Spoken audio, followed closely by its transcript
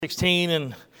16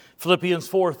 and Philippians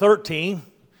 4:13,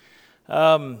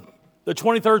 the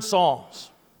 23rd Psalms.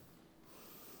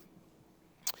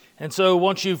 And so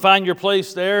once you find your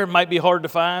place there, it might be hard to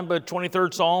find, but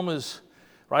 23rd Psalm is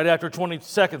right after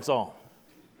 22nd Psalm.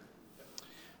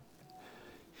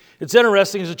 It's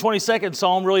interesting, as the 22nd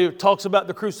Psalm really talks about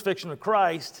the crucifixion of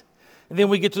Christ, and then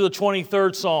we get to the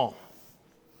 23rd Psalm.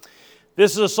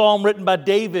 This is a psalm written by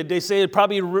David. They say he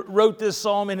probably wrote this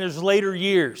psalm in his later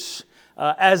years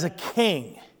as a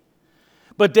king.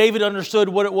 But David understood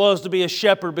what it was to be a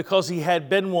shepherd because he had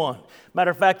been one. Matter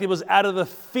of fact, it was out of the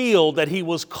field that he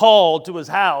was called to his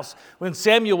house when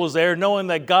Samuel was there, knowing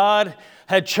that God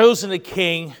had chosen a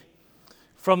king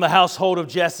from the household of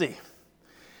Jesse.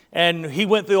 And he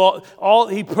went through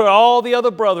he put all the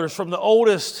other brothers from the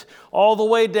oldest all the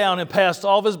way down and passed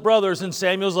all of his brothers. And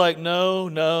Samuel's like,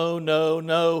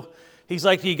 no. He's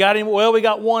like, you got him? Well, we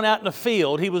got one out in the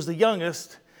field. He was the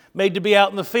youngest, made to be out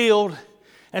in the field.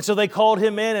 And so they called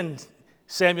him in, and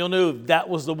Samuel knew that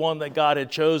was the one that God had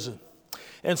chosen.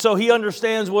 And so he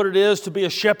understands what it is to be a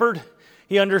shepherd.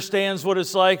 He understands what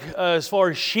it's like as far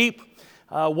as sheep,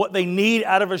 what they need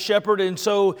out of a shepherd. And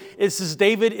so this is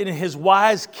David in his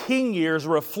wise king years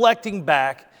reflecting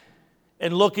back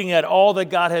and looking at all that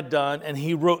God had done, and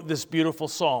he wrote this beautiful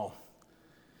psalm.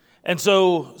 And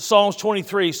so Psalms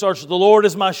 23 starts with, "The Lord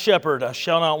is my shepherd, I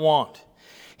shall not want.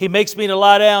 He makes me to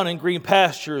lie down in green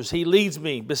pastures. He leads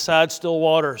me beside still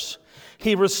waters.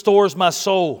 He restores my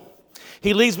soul.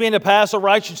 He leads me in the paths of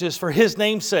righteousness for His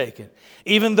name's sake.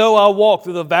 Even though I walk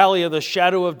through the valley of the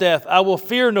shadow of death, I will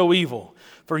fear no evil,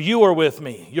 for You are with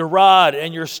me. Your rod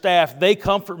and Your staff, they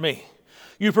comfort me.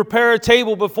 You prepare a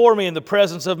table before me in the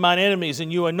presence of mine enemies,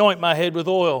 and You anoint my head with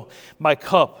oil. My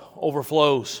cup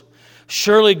overflows.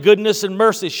 Surely goodness and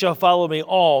mercy shall follow me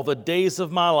all the days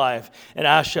of my life, and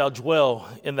I shall dwell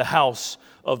in the house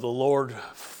of the Lord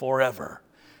forever."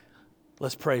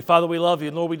 Let's pray. Father, we love You.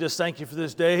 And Lord, we just thank You for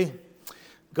this day.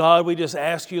 God, we just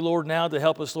ask You, Lord, now to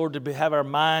help us, Lord, to have our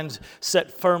minds set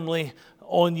firmly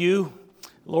on You.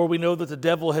 Lord, we know that the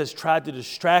devil has tried to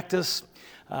distract us,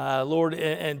 Lord,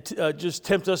 and just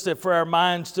tempt us for our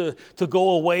minds to go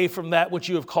away from that which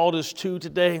You have called us to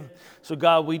today. So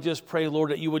God, we just pray, Lord,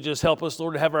 that You would just help us,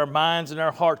 Lord, to have our minds and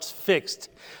our hearts fixed,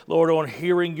 Lord, on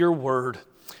hearing Your word.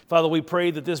 Father, we pray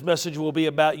that this message will be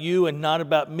about You and not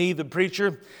about me, the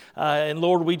preacher. And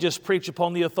Lord, we just preach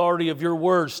upon the authority of Your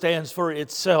word stands for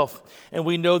itself. And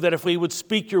we know that if we would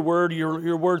speak Your word,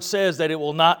 Your word says that it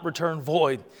will not return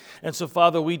void. And so,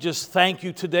 Father, we just thank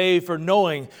You today for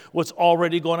knowing what's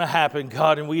already going to happen,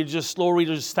 God. And we just, Lord, we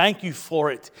just thank You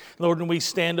for it, Lord, and we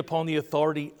stand upon the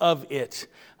authority of it.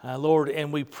 Lord,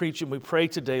 and we preach and we pray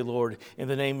today, Lord, in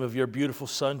the name of Your beautiful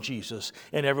Son, Jesus.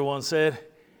 And everyone said,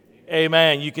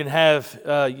 Amen. You can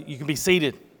be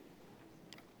seated.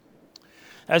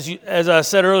 As I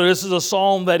said earlier, this is a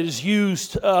psalm that is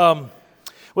used,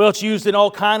 it's used in all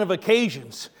kind of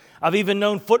occasions. I've even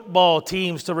known football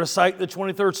teams to recite the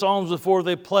 23rd Psalms before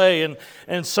they play,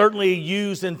 and certainly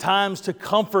used in times to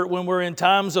comfort when we're in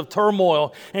times of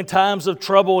turmoil, in times of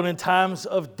trouble, and in times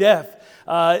of death.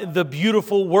 The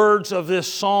beautiful words of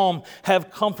this psalm have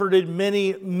comforted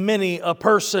many a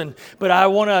person. But I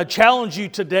want to challenge you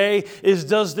today is,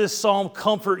 does this psalm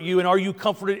comfort you? And are you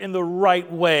comforted in the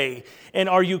right way? And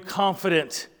are you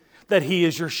confident that He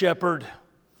is your shepherd?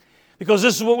 Because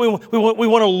this is what we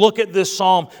want to look at this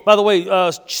psalm. By the way,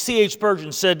 C.H.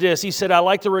 Spurgeon said this. He said, "I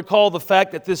like to recall the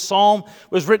fact that this psalm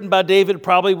was written by David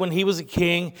probably when he was a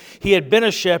king. He had been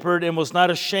a shepherd and was not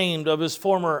ashamed of his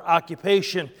former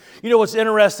occupation." You know what's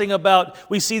interesting about,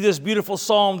 we see this beautiful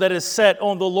psalm that is set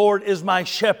on "The Lord is my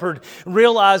shepherd."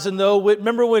 Realizing though,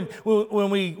 remember when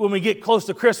we get close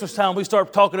to Christmas time, we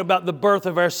start talking about the birth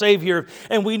of our Savior.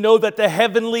 And we know that the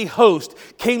heavenly host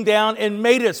came down and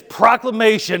made its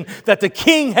proclamation that the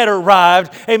king had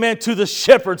arrived, amen, to the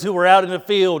shepherds who were out in the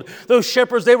field. Those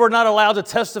shepherds, they were not allowed to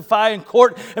testify in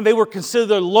court, and they were considered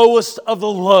the lowest of the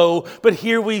low. But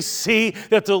here we see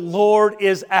that the Lord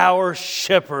is our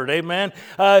shepherd, amen.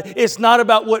 It's not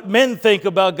about what men think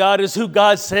about God, it's who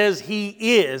God says He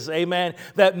is, amen,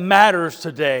 that matters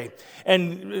today.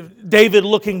 And David,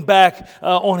 looking back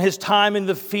on his time in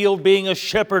the field, being a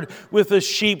shepherd with the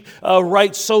sheep,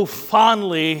 writes so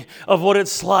fondly of what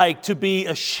it's like to be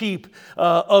a sheep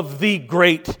of the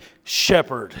great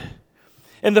shepherd.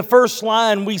 In the first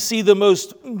line, we see the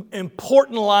most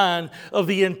important line of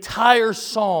the entire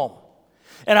psalm.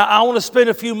 And I want to spend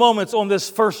a few moments on this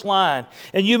first line.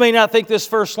 And you may not think this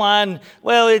first line,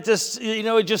 well, it just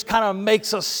kind of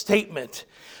makes a statement.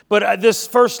 But this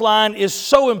first line is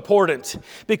so important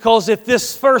because if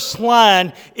this first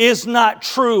line is not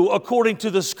true according to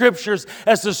the Scriptures,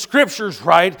 as the Scriptures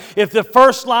write, if the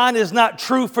first line is not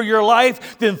true for your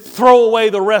life, then throw away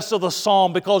the rest of the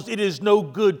psalm because it is no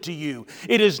good to you.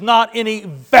 It is not any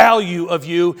value of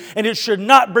you, and it should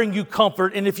not bring you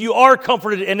comfort. And if you are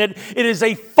comforted in it, it is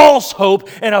a false hope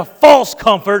and a false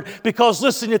comfort because,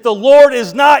 listen, if the Lord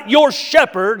is not your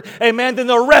shepherd, amen, then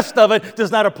the rest of it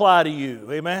does not apply to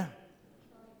you. Amen.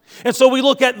 And so we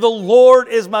look at the Lord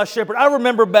is my shepherd. I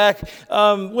remember back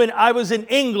when I was in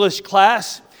English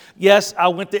class. Yes, I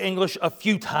went to English a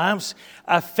few times.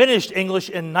 I finished English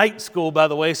in night school, by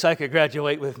the way, so I could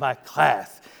graduate with my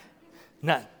class.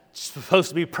 Not supposed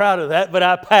to be proud of that, but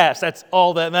I passed. That's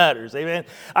all that matters. Amen.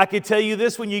 I can tell you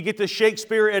this, when you get to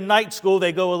Shakespeare in night school,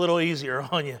 they go a little easier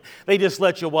on you. They just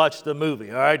let you watch the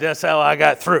movie. All right, that's how I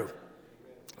got through.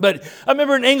 But I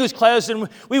remember in English class, and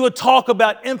we would talk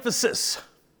about emphasis.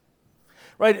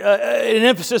 Right, an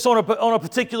emphasis on a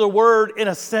particular word in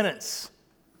a sentence.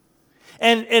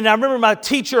 And I remember my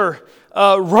teacher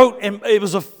wrote, and it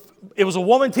was a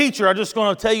woman teacher. I'm just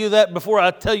going to tell you that before I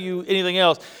tell you anything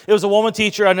else. It was a woman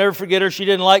teacher. I never forget her. She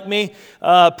didn't like me,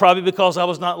 probably because I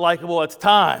was not likable at the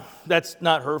time. That's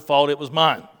not her fault. It was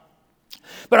mine.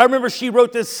 But I remember she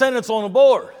wrote this sentence on the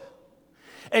board.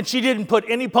 And she didn't put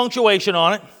any punctuation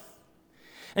on it.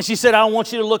 And she said, I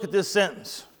want you to look at this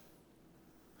sentence.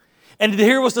 And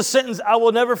here was the sentence, I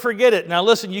will never forget it. Now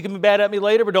listen, you can be mad at me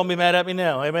later, but don't be mad at me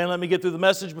now. Amen. Let me get through the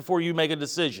message before you make a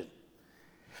decision.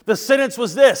 The sentence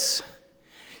was this: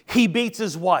 he beats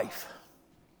his wife.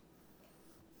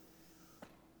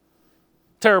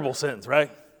 Terrible sentence, right?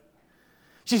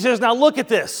 She says, now look at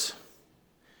this.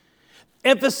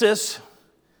 Emphasis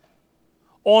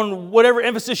on whatever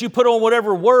emphasis you put on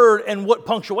whatever word and what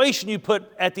punctuation you put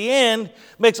at the end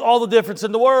makes all the difference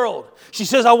in the world. She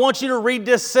says, I want you to read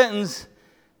this sentence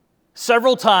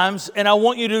several times, and I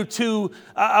want you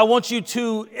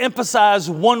to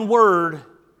emphasize one word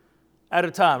at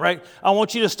a time, right? I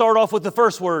want you to start off with the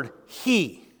first word,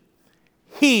 he.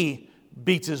 He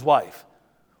beats his wife.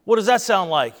 What does that sound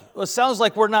like? Well, it sounds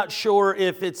like we're not sure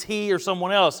if it's he or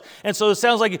someone else. And so it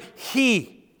sounds like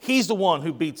he's the one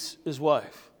who beats his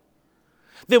wife.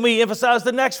 Then we emphasize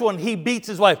the next one. He beats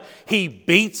his wife. He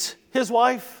beats his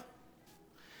wife.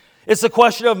 It's a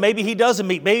question of maybe he doesn't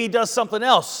beat. Maybe he does something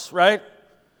else, right?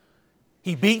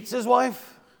 He beats his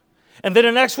wife. And then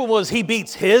the next one was he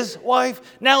beats his wife.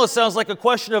 Now it sounds like a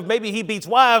question of maybe he beats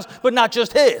wives, but not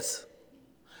just his.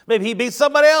 Maybe he beats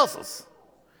somebody else's,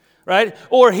 right?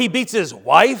 Or he beats his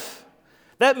wife.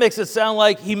 That makes it sound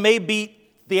like he may beat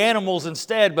the animals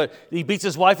instead, but he beats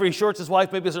his wife or he shorts his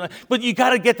wife. Maybe but you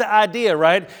got to get the idea,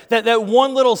 right? That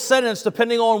one little sentence,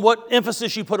 depending on what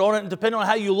emphasis you put on it and depending on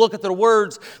how you look at the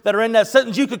words that are in that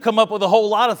sentence, you could come up with a whole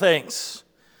lot of things.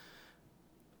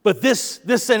 But this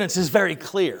sentence is very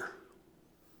clear.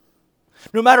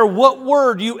 No matter what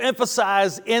word you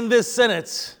emphasize in this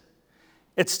sentence,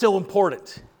 it's still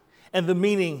important, and the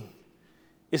meaning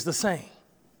is the same.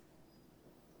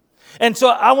 And so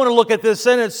I want to look at this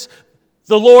sentence.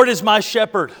 The Lord is my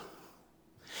shepherd.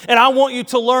 And I want you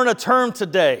to learn a term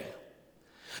today.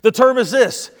 The term is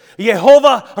this: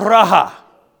 Yehovah Raha.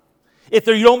 If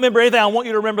you don't remember anything, I want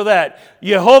you to remember that.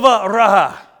 Yehovah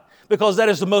Raha. Because that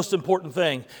is the most important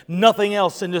thing. Nothing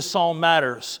else in this psalm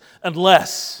matters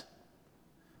unless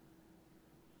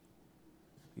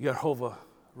Yehovah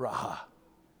Raha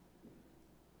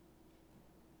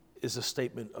is a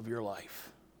statement of your life.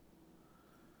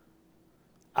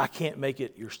 I can't make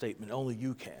it your statement. Only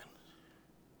you can.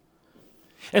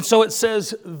 And so it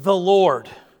says the Lord.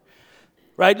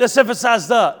 Right? Let's emphasize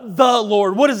the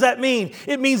Lord. What does that mean?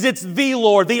 It means it's the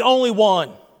Lord, the only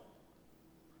one.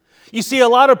 You see, a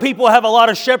lot of people have a lot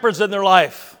of shepherds in their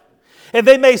life. And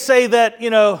they may say that,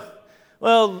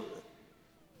 well,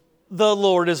 the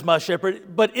Lord is my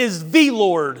shepherd. But is the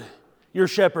Lord your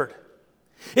shepherd?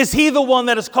 Is he the one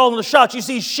that is calling the shots? You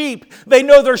see, sheep, they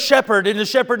know their shepherd, and the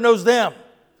shepherd knows them.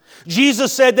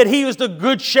 Jesus said that he was the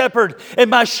good shepherd, and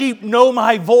my sheep know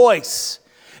my voice.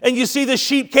 And you see, the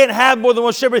sheep can't have more than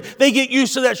one shepherd. They get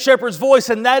used to that shepherd's voice,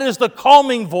 and that is the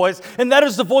calming voice, and that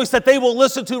is the voice that they will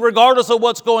listen to regardless of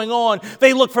what's going on.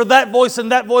 They look for that voice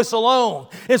and that voice alone.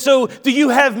 And so, do you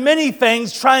have many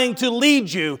things trying to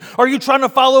lead you? Are you trying to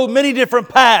follow many different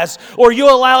paths? Or are you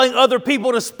allowing other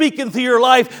people to speak into your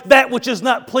life that which is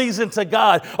not pleasing to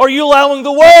God? Are you allowing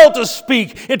the world to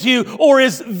speak into you? Or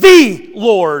is the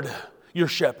Lord your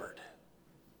shepherd?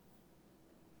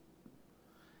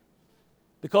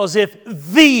 Because if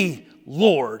the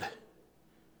Lord,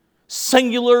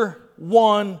 singular,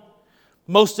 one,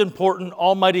 most important,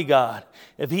 almighty God,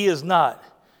 if He is not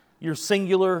your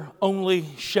singular, only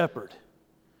shepherd,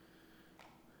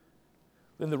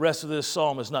 then the rest of this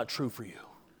psalm is not true for you.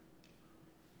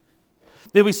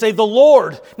 Then we say the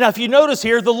Lord. Now, if you notice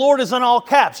here, the Lord is in all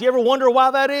caps. You ever wonder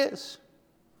why that is?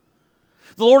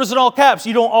 The Lord is in all caps.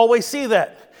 You don't always see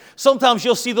that. Sometimes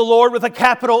you'll see the Lord with a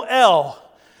capital L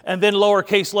and then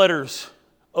lowercase letters,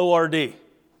 O-R-D.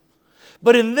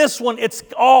 But in this one, it's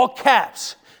all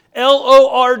caps.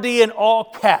 L-O-R-D in all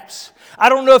caps. I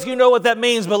don't know if you know what that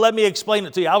means, but let me explain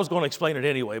it to you. I was going to explain it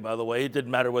anyway, by the way. It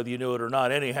didn't matter whether you knew it or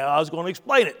not. Anyhow, I was going to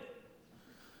explain it.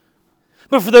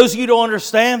 But for those of you who don't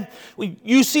understand,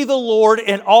 you see the Lord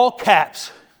in all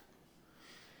caps.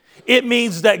 It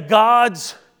means that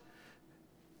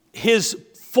His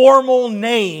formal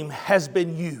name has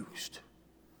been used.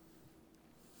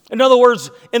 In other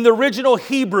words, in the original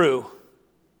Hebrew,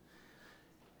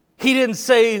 He didn't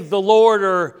say the Lord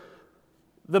or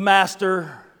the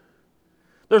Master.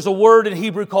 There's a word in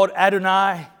Hebrew called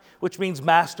Adonai, which means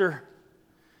master.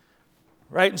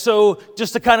 Right? And so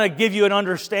just to kind of give you an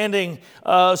understanding,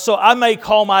 so I may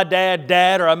call my dad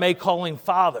Dad, or I may call him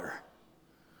Father.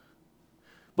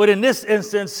 But in this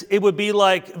instance, it would be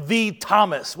like the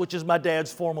Thomas, which is my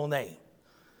dad's formal name.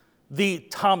 The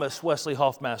Thomas Wesley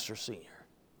Hoffmaster Sr.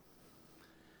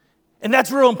 And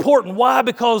that's real important. Why?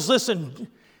 Because, listen,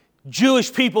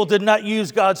 Jewish people did not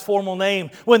use God's formal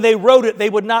name. When they wrote it, they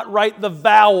would not write the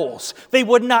vowels. They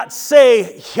would not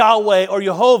say Yahweh or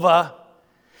Jehovah,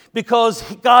 because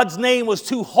God's name was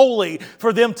too holy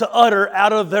for them to utter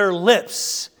out of their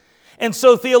lips. And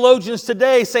so theologians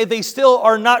today say they still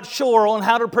are not sure on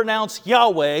how to pronounce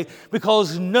Yahweh,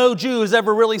 because no Jew has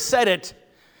ever really said it.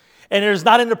 And is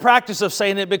not in the practice of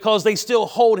saying it, because they still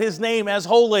hold His name as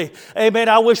holy. Amen.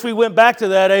 I wish we went back to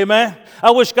that. Amen.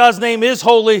 I wish God's name is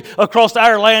holy across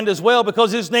our land as well,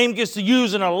 because His name gets to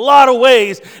use in a lot of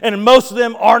ways, and most of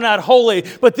them are not holy.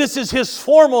 But this is His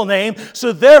formal name,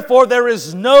 so therefore there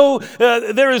is no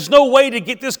way to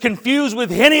get this confused with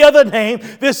any other name.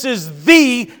 This is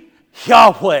the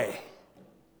Yahweh,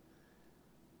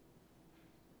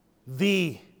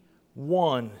 the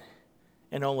one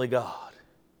and only God.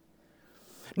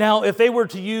 Now, if they were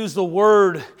to use the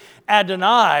word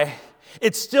Adonai,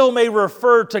 it still may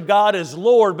refer to God as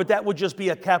Lord, but that would just be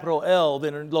a capital L,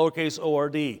 then in lowercase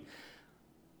O-R-D.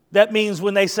 That means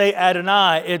when they say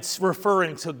Adonai, it's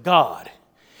referring to God.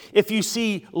 If you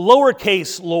see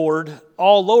lowercase Lord,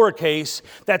 all lowercase,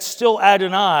 that's still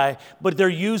Adonai, but they're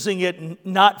using it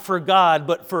not for God,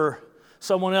 but for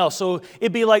someone else. So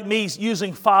it'd be like me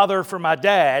using Father for my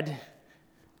dad,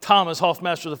 Thomas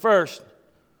Hoffmaster I,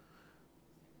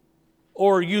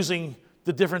 or using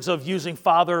the difference of using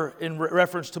Father in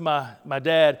reference to my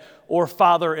dad, or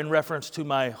Father in reference to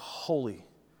my holy,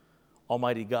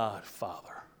 almighty God, Father.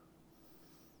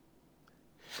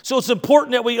 So it's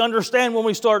important that we understand when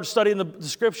we start studying the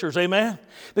Scriptures, amen?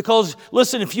 Because,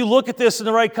 listen, if you look at this in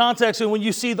the right context, and when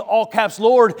you see the all caps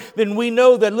Lord, then we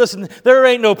know that, listen, there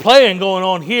ain't no playing going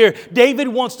on here. David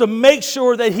wants to make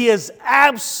sure that he is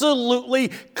absolutely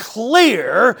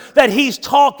clear that he's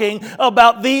talking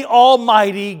about the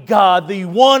Almighty God, the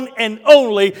one and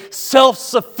only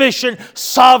self-sufficient,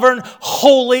 sovereign,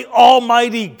 holy,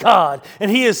 almighty God. And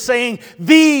he is saying,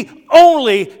 the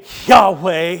only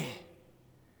Yahweh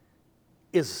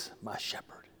is my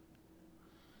shepherd.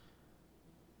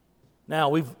 Now,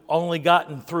 we've only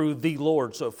gotten through the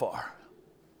Lord so far.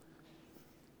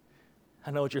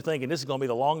 I know what you're thinking. This is going to be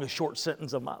the longest short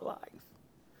sentence of my life.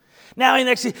 Now,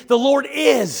 next, the Lord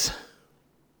is.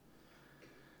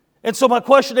 And so my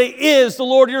question today is the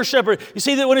Lord your shepherd. You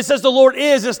see that when it says the Lord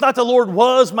is, it's not the Lord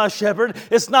was my shepherd.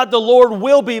 It's not the Lord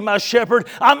will be my shepherd.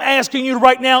 I'm asking you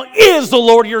right now, is the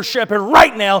Lord your shepherd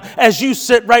right now as you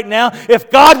sit right now? If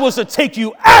God was to take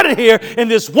you out of here in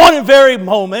this one and very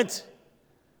moment,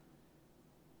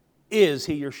 is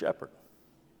He your shepherd?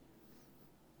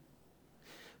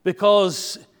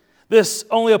 Because this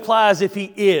only applies if He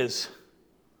is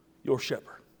your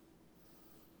shepherd.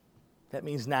 That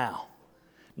means now.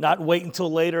 Not wait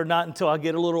until later, not until I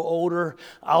get a little older.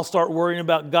 I'll start worrying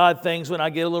about God things when I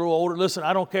get a little older. Listen,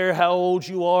 I don't care how old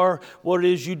you are, what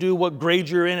it is you do, what grade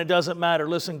you're in, it doesn't matter.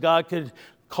 Listen, God could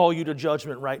call you to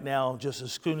judgment right now just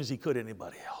as soon as He could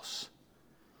anybody else.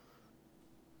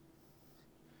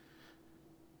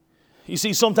 You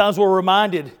see, sometimes we're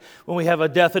reminded when we have a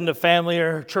death in the family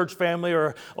or a church family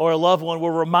or a loved one,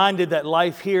 we're reminded that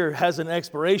life here has an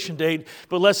expiration date.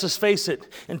 But let's just face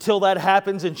it, until that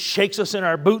happens and shakes us in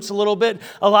our boots a little bit,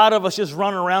 a lot of us just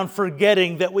run around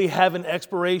forgetting that we have an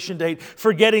expiration date,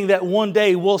 forgetting that one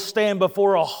day we'll stand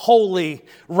before a holy,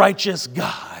 righteous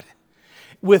God.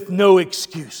 with no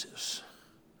excuses.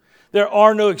 There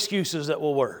are no excuses that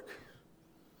will work.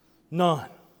 None.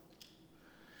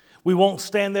 We won't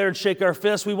stand there and shake our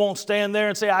fists. We won't stand there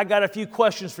and say, I got a few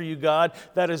questions for you, God.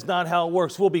 That is not how it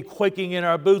works. We'll be quaking in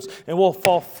our boots and we'll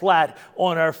fall flat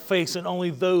on our face, and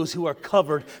only those who are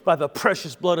covered by the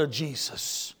precious blood of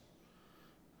Jesus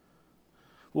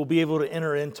will be able to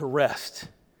enter into rest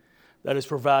that is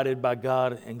provided by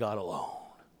God and God alone.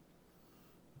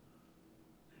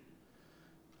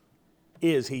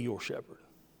 Is He your shepherd?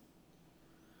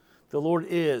 The Lord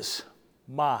is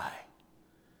my.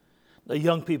 Now,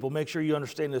 young people, make sure you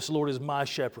understand this. The Lord is my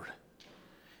shepherd.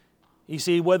 You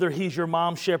see, whether He's your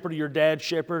mom's shepherd or your dad's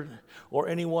shepherd or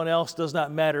anyone else does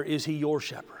not matter. Is He your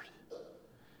shepherd?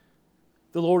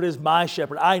 The Lord is my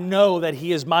shepherd. I know that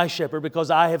He is my shepherd because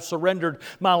I have surrendered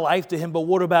my life to Him. But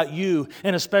what about you?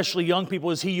 And especially young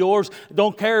people, is He yours?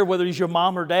 Don't care whether He's your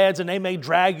mom or dad's, and they may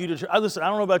drag you to church. Listen, I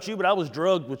don't know about you, but I was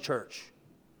drugged with church.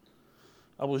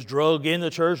 I was drugged in the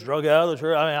church, drugged out of the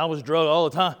church. I was drugged all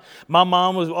the time. My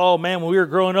mom was, oh man, when we were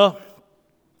growing up,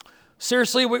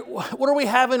 seriously, what are we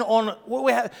having on,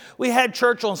 we had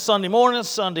church on Sunday morning,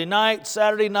 Sunday night,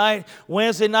 Saturday night,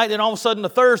 Wednesday night, then all of a sudden the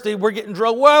Thursday, we're getting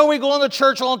drugged. Why are we going to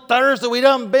church on Thursday? We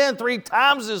done been 3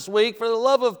 times this week, for the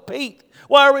love of Pete.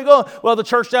 Why are we going? Well, the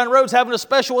church down the road's having a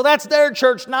special. Well, that's their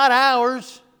church, not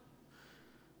ours.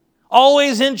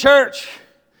 Always in church.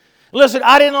 Listen,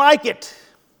 I didn't like it.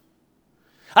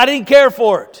 I didn't care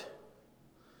for it.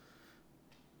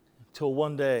 Until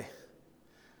one day,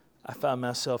 I found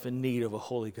myself in need of a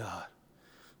holy God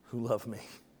who loved me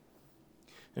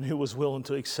and who was willing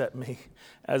to accept me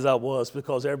as I was,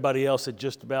 because everybody else had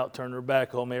just about turned their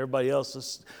back on me. Everybody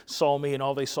else saw me and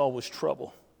all they saw was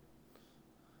trouble.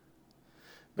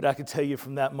 But I can tell you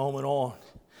from that moment on,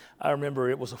 I remember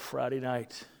it was a Friday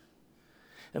night.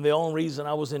 And the only reason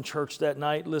I was in church that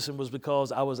night, listen, was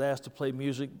because I was asked to play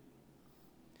music.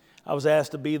 I was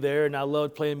asked to be there, and I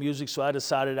loved playing music, so I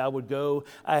decided I would go.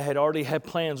 I had already had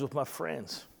plans with my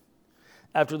friends.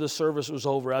 After the service was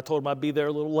over, I told them I'd be there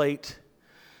a little late,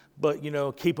 but,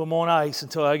 keep them on ice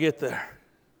until I get there.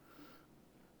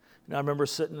 And I remember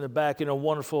sitting in the back, and a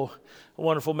wonderful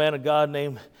man of God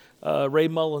named Ray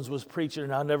Mullins was preaching,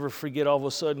 and I'll never forget, all of a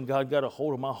sudden, God got a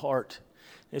hold of my heart.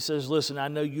 He says, listen, I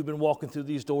know you've been walking through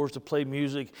these doors to play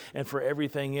music and for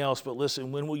everything else, but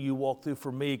listen, when will you walk through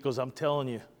for me? Because I'm telling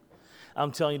you,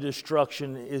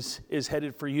 destruction is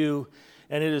headed for you,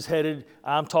 and it is headed,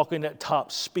 I'm talking at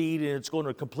top speed, and it's going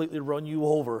to completely run you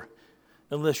over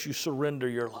unless you surrender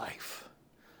your life.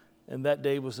 And that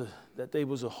day was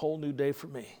a whole new day for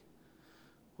me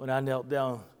when I knelt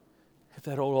down at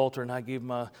that old altar and I gave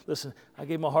my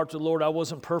heart to the Lord. I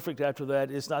wasn't perfect after that.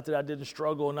 It's not that I didn't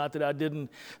struggle, not that I didn't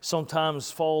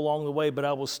sometimes fall along the way, but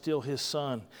I was still His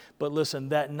son. But listen,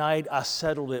 that night I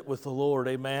settled it with the Lord,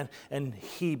 amen, and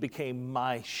He became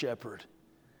my shepherd.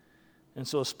 And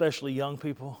so especially young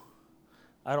people,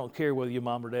 I don't care whether your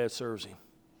mom or dad serves Him.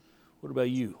 What about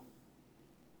you?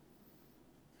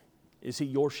 Is He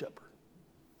your shepherd?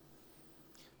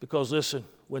 Because listen,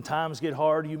 when times get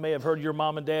hard, you may have heard your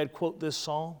mom and dad quote this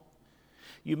song.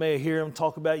 You may hear them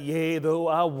talk about, yea, though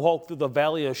I walk through the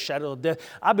valley of shadow of death.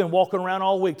 I've been walking around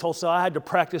all week, Tulsa. I had to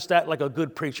practice that like a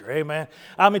good preacher, amen.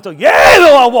 Yea,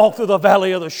 though I walk through the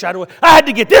valley of the shadow. I had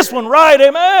to get this one right,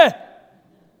 amen.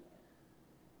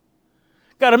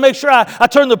 Got to make sure I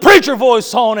turn the preacher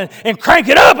voice on and crank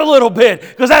it up a little bit.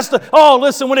 Because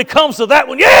listen, when it comes to that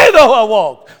one, yea, though I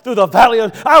walk through the valley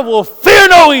of, I will fear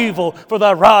no evil, for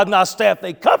thy rod and thy staff,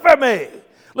 they comfort me.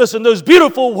 Listen, those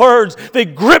beautiful words, they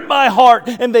grip my heart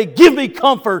and they give me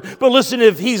comfort. But listen,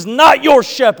 if He's not your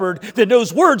shepherd, then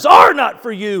those words are not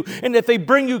for you. And if they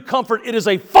bring you comfort, it is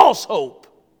a false hope.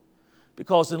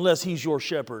 Because unless He's your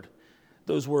shepherd,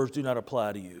 those words do not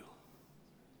apply to you.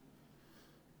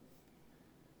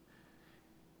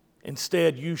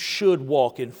 Instead, you should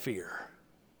walk in fear.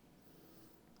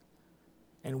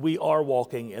 And we are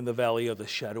walking in the valley of the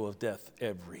shadow of death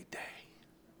every day.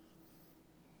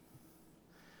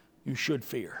 You should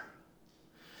fear.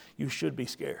 You should be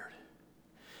scared.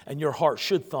 And your heart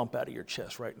should thump out of your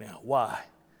chest right now. Why?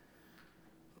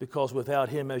 Because without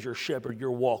Him as your shepherd, you're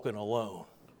walking alone.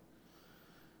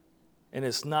 And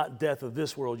it's not death of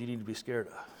this world you need to be scared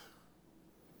of.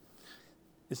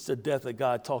 It's the death that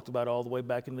God talked about all the way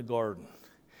back in the garden.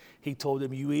 He told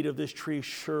them, you eat of this tree,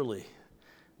 surely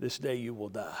this day you will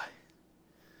die.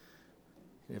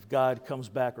 And if God comes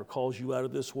back or calls you out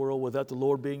of this world without the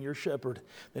Lord being your shepherd,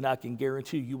 then I can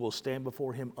guarantee you will stand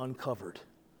before Him uncovered.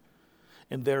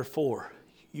 And therefore,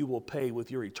 you will pay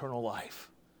with your eternal life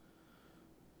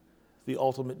the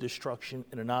ultimate destruction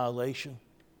and annihilation.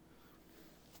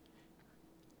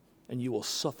 and you will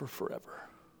suffer forever.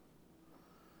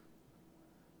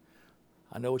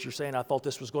 I know what you're saying. I thought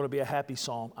this was going to be a happy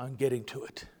psalm. I'm getting to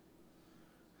it.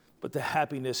 But the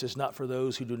happiness is not for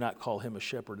those who do not call him a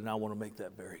shepherd, and I want to make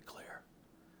that very clear.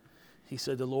 He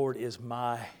said, the Lord is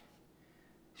my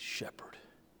shepherd.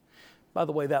 By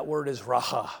the way, that word is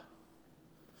Raha.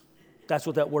 That's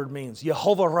what that word means.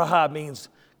 Yehovah Raha means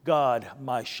God,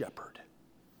 my shepherd.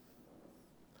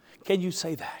 Can you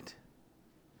say that?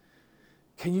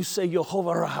 Can you say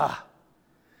Yehovah Raha?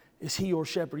 Is he your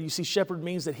shepherd? You see, shepherd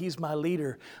means that he's my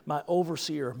leader, my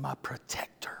overseer, my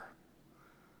protector,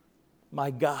 my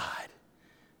God,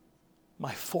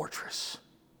 my fortress,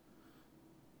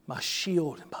 my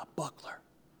shield and my buckler.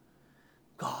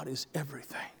 God is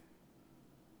everything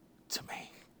to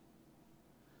me.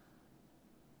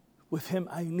 With him,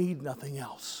 I need nothing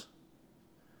else.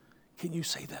 Can you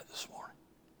say that this morning?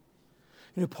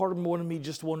 You know, part of me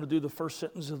just wanted to do the first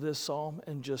sentence of this psalm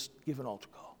and just give an altar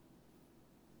call.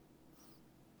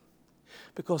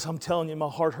 Because I'm telling you, my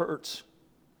heart hurts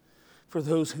for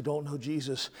those who don't know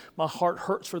Jesus. My heart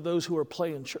hurts for those who are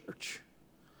playing church.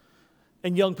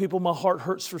 And young people, my heart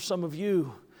hurts for some of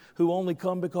you who only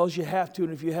come because you have to,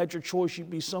 and if you had your choice, you'd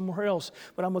be somewhere else.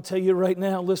 But I'm going to tell you right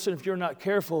now, listen, if you're not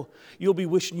careful, you'll be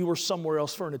wishing you were somewhere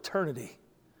else for an eternity.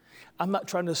 I'm not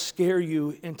trying to scare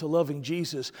you into loving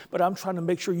Jesus, but I'm trying to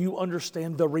make sure you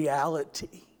understand the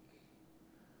reality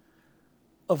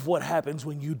of what happens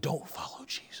when you don't follow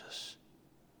Jesus.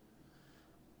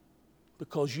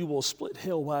 Because you will split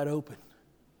hell wide open,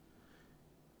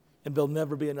 and there'll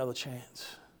never be another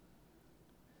chance.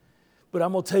 But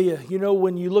I'm going to tell you, you know,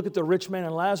 when you look at the rich man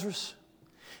and Lazarus,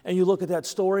 and you look at that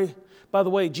story, by the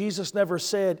way, Jesus never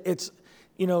said it's,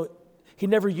 you know, he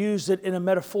never used it in a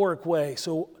metaphoric way.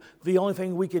 So the only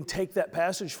thing we can take that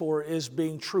passage for is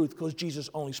being truth, because Jesus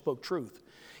only spoke truth.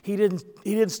 He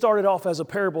didn't start it off as a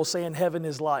parable saying heaven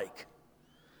is like.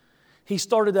 He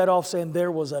started that off saying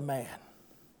there was a man,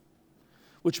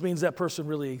 which means that person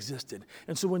really existed.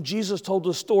 And so when Jesus told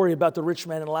the story about the rich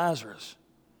man and Lazarus,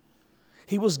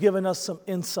 he was giving us some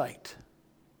insight.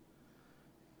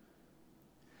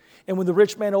 And when the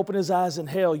rich man opened his eyes in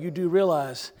hell, you do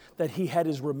realize that he had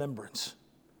his remembrance.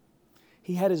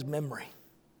 He had his memory.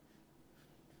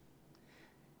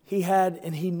 He had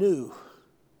and he knew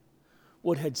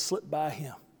what had slipped by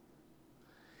him.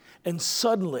 And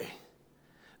suddenly,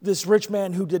 this rich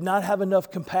man who did not have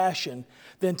enough compassion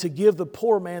than to give the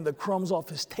poor man the crumbs off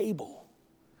his table,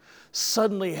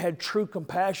 suddenly had true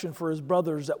compassion for his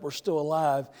brothers that were still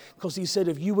alive, because he said,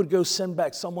 if you would go send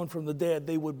back someone from the dead,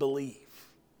 they would believe.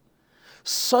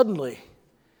 Suddenly,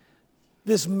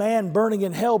 this man burning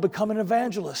in hell become an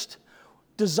evangelist,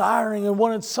 desiring and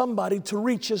wanted somebody to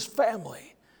reach his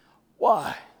family.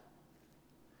 Why?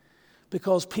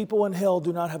 Because people in hell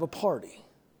do not have a party,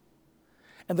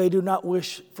 and they do not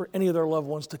wish for any of their loved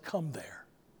ones to come there.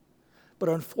 But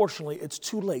unfortunately, it's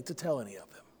too late to tell any of them.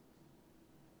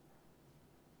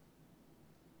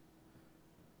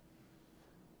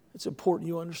 It's important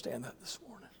you understand that this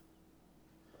morning.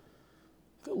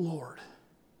 The Lord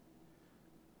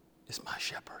is my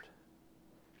shepherd.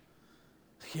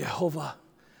 Yehovah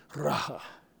Raha.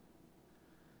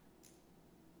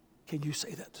 Can you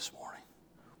say that this morning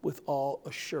with all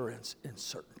assurance and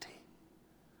certainty?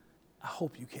 I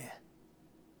hope you can.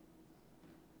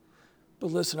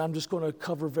 But listen, I'm just going to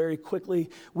cover very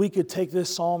quickly. We could take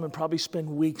this psalm and probably spend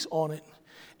weeks on it.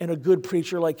 And a good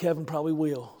preacher like Kevin probably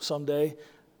will someday.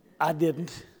 I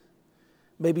didn't.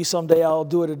 Maybe someday I'll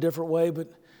do it a different way, but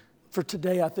for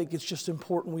today I think it's just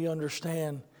important we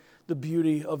understand the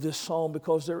beauty of this psalm,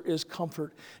 because there is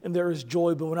comfort and there is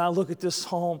joy. But when I look at this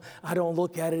psalm, I don't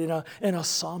look at it in a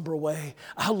somber way.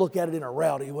 I look at it in a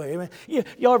rowdy way. I mean,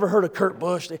 y'all ever heard of Kurt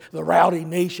Busch, the rowdy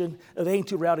nation? They ain't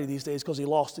too rowdy these days because he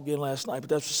lost again last night, but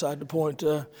that's beside the point.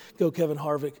 Go Kevin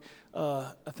Harvick.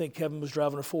 I think Kevin was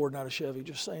driving a Ford, not a Chevy,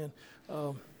 just saying.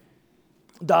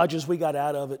 Dodges, we got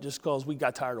out of it just because we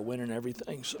got tired of winning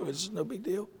everything, so it's no big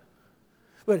deal.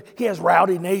 But he has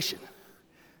rowdy nation.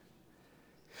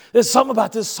 There's something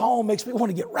about this psalm makes me want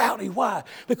to get rowdy. Why?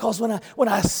 Because when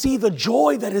I see the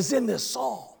joy that is in this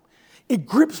psalm, it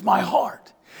grips my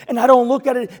heart. And I don't look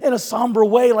at it in a somber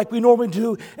way like we normally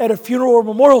do at a funeral or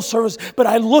memorial service, but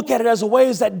I look at it as a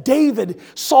way that David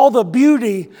saw the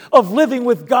beauty of living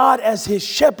with God as his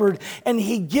shepherd, and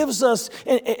he gives us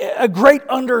a great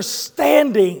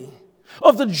understanding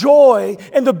of the joy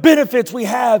and the benefits we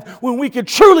have when we can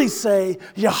truly say,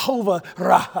 Yehovah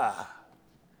Raha,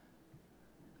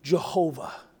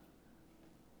 Jehovah,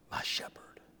 my shepherd.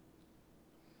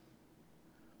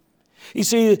 You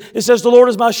see, it says, the Lord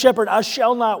is my shepherd, I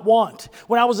shall not want.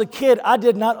 When I was a kid, I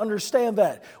did not understand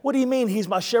that. What do you mean He's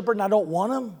my shepherd and I don't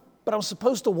want Him? But I'm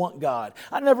supposed to want God.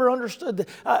 I never understood that.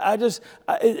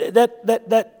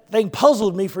 That thing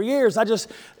puzzled me for years.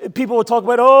 People would talk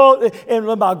about, and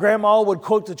my grandma would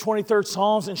quote the 23rd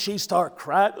Psalms and she'd start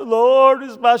crying, the Lord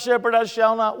is my shepherd, I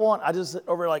shall not want. I just sit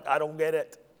over like, I don't get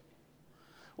it.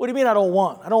 What do you mean I don't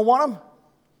want? I don't want Him?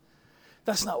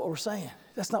 That's not what we're saying.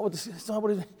 That's not what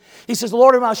He says, the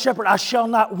Lord is my shepherd, I shall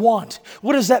not want.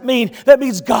 What does that mean? That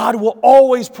means God will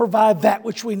always provide that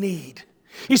which we need.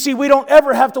 You see, we don't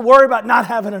ever have to worry about not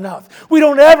having enough. We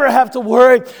don't ever have to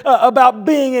worry about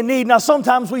being in need. Now,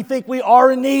 sometimes we think we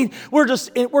are in need. We're just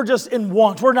in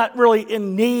want. We're not really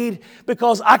in need,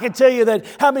 because I can tell you that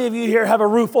how many of you here have a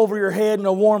roof over your head and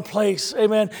a warm place?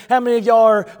 Amen. How many of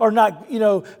y'all are not,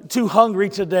 too hungry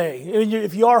today?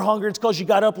 If you are hungry, it's because you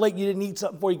got up late and you didn't eat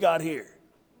something before you got here.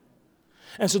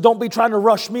 And so don't be trying to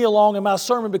rush me along in my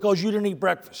sermon because you didn't eat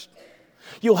breakfast.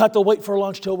 You'll have to wait for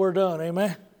lunch till we're done.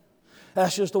 Amen.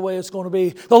 That's just the way it's going to be.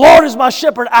 The Lord is my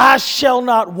shepherd, I shall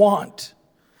not want.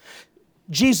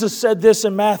 Jesus said this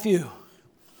in Matthew.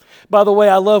 By the way,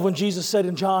 I love when Jesus said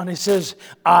in John, He says,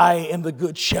 I am the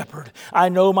good shepherd. I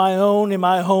know my own, and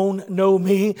my own know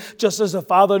me. Just as the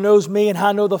Father knows me, and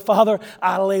I know the Father,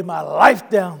 I lay my life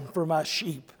down for my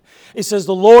sheep. It says,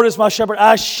 the Lord is my shepherd,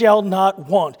 I shall not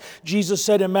want. Jesus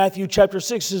said in Matthew chapter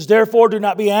 6, says, therefore do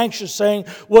not be anxious, saying,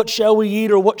 what shall we eat,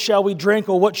 or what shall we drink,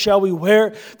 or what shall we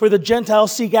wear? For the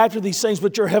Gentiles seek after these things,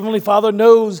 but your heavenly Father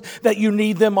knows that you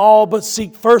need them all. But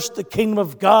seek first the kingdom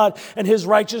of God and His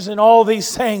righteousness, and all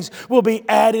these things will be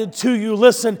added to you.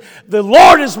 Listen, the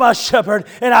Lord is my shepherd,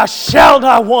 and I shall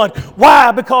not want.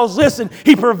 Why? Because, listen,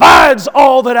 He provides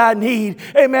all that I need.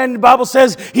 Amen. The Bible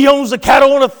says He owns the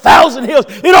cattle on 1,000 hills.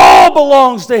 It all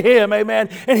belongs to Him, amen.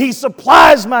 And He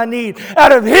supplies my need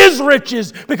out of His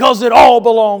riches because it all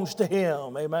belongs to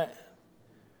Him, amen.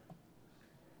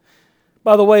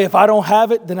 By the way, if I don't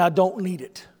have it, then I don't need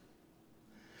it.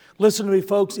 Listen to me,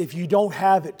 folks. If you don't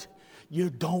have it,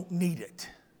 you don't need it.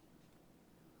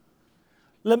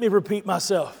 Let me repeat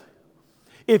myself.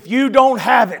 If you don't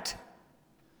have it,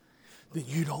 then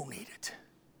you don't need it.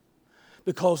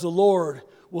 Because the Lord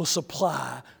will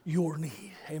supply your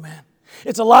need, amen.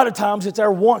 It's a lot of times it's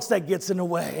our wants that gets in the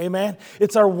way, amen.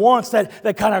 It's our wants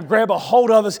that kind of grab a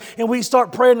hold of us, and we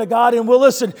start praying to God, and we'll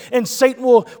listen, and Satan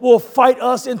will fight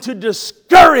us into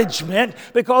discouragement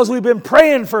because we've been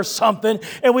praying for something,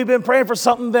 and we've been praying for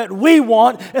something that we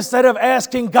want instead of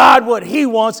asking God what He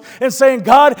wants and saying,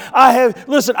 God,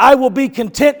 I will be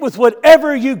content with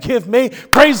whatever you give me.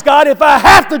 Praise God. If I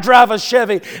have to drive a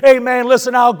Chevy, amen,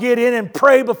 listen, I'll get in and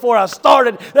pray before I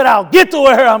started that I'll get to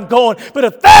where I'm going. But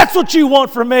if that's what you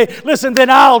want from me, listen, then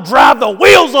I'll drive the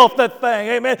wheels off that thing,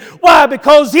 amen. Why?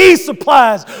 Because He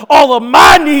supplies all of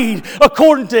my need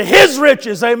according to His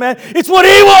riches, amen. It's what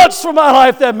He wants for my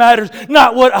life that matters,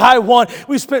 not what I want.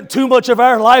 We spent too much of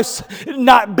our lives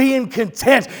not being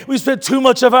content. We spent too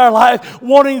much of our life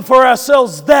wanting for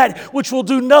ourselves that which will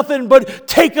do nothing but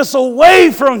take us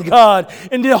away from God.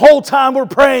 And the whole time we're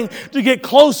praying to get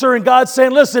closer, and God's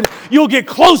saying, listen, you'll get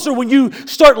closer when you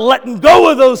start letting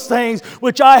go of those things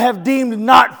which I have deemed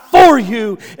not for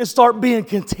you, and start being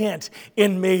content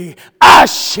in me. I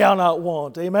shall not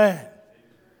want. Amen.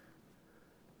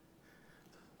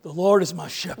 The Lord is my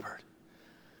shepherd.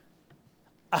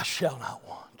 I shall not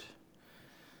want.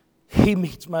 He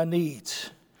meets my needs.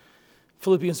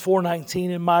 Philippians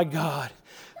 4:19, and my God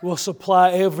will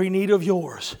supply every need of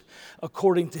yours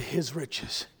according to His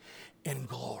riches in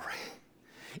glory.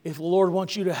 If the Lord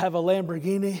wants you to have a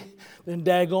Lamborghini, then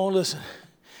daggone,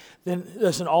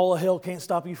 listen, all of hell can't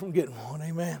stop you from getting one,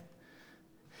 amen.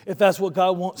 If that's what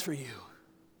God wants for you.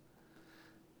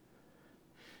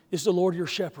 Is the Lord your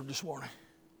shepherd this morning?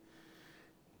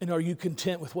 And are you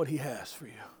content with what He has for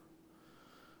you?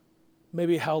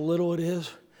 Maybe how little it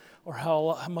is or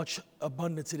how much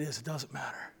abundance it is, it doesn't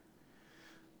matter.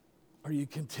 Are you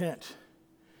content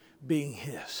being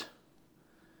His?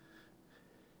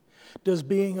 Does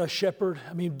being a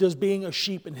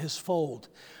sheep in His fold,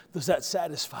 does that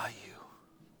satisfy you?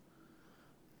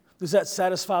 Does that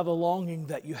satisfy the longing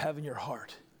that you have in your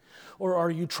heart? Or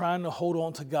are you trying to hold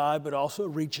on to God but also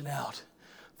reaching out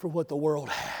for what the world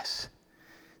has?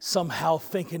 Somehow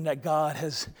thinking that God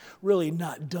has really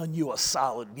not done you a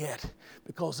solid yet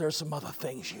because there's some other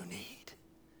things you need.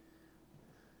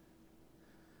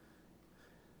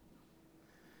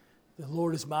 The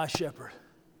Lord is my shepherd.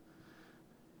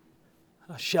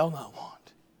 I shall not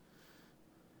want.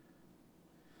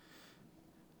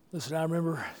 Listen, I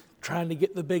remember trying to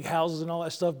get the big houses and all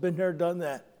that stuff. Been there, done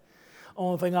that.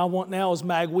 Only thing I want now is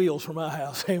mag wheels for my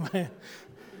house. Amen.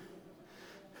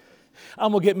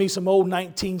 I'm going to get me some old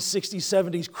 1960s,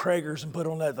 70s Kragers and put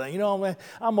on that thing. You know what I mean?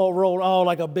 I'm going to roll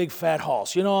like a big fat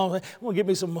horse. You know what I mean? I'm going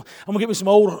to get me some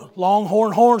old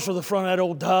longhorn horns for the front of that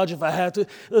old Dodge if I have to.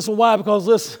 Listen, why? Because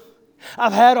listen,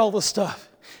 I've had all this stuff.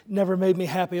 It never made me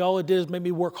happy. All it did is make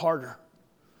me work harder.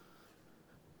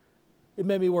 It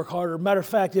made me work harder. Matter of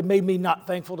fact, it made me not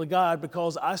thankful to God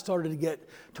because I started to get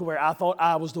to where I thought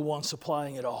I was the one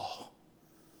supplying it all.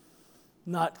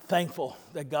 Not thankful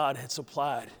that God had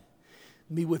supplied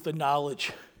me with the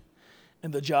knowledge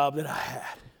and the job that I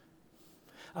had.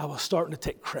 I was starting to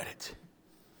take credit.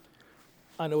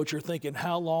 I know what you're thinking.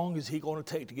 How long is he going to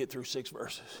take to get through 6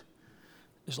 verses?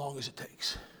 As long as it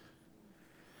takes.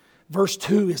 Verse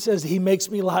 2, it says, he makes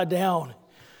me lie down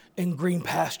in green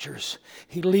pastures.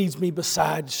 He leads me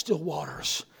beside still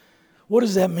waters. What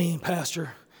does that mean,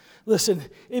 Pastor? Listen,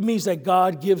 it means that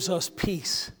God gives us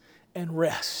peace and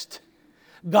rest.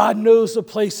 God knows the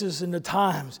places and the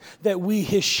times that we,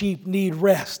 his sheep, need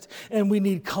rest and we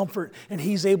need comfort, and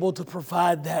he's able to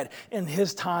provide that in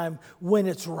his time when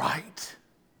it's right.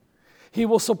 He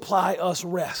will supply us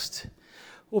rest.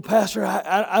 Well, Pastor,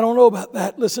 I don't know about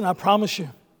that. Listen, I promise you,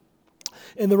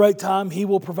 in the right time, he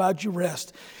will provide you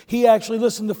rest. He actually,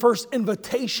 listen, the first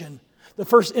invitation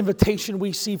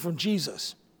we see from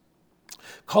Jesus,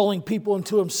 calling people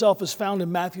into himself, is found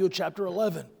in Matthew chapter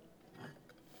 11.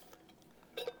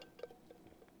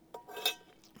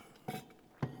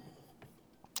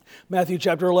 Matthew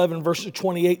chapter 11, verses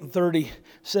 28 and 30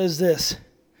 says this,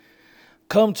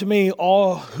 come to me,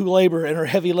 all who labor and are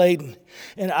heavy laden,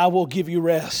 and I will give you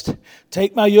rest.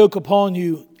 Take my yoke upon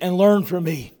you and learn from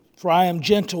me, for I am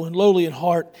gentle and lowly in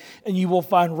heart, and you will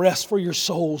find rest for your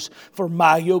souls, for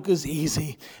my yoke is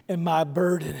easy and my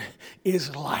burden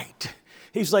is light.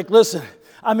 He's like, listen,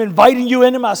 I'm inviting you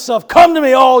into myself. Come to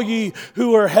me, all ye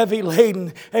who are heavy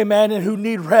laden, amen, and who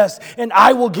need rest, and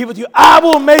I will give it to you. I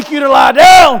will make you to lie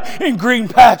down in green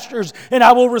pastures, and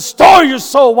I will restore your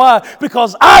soul. Why?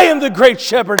 Because I am the great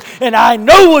shepherd, and I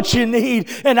know what you need,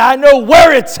 and I know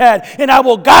where it's at, and I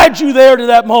will guide you there to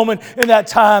that moment in that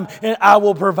time, and I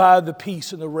will provide the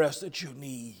peace and the rest that you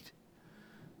need.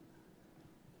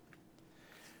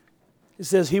 It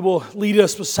says he will lead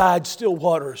us beside still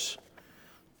waters.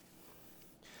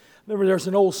 Remember, there's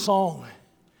an old song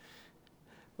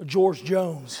of George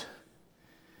Jones.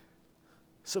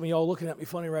 Some of y'all looking at me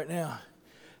funny right now.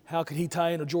 How could he tie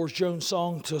in a George Jones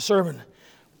song to a sermon?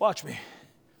 Watch me.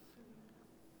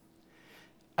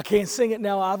 I can't sing it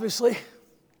now, obviously.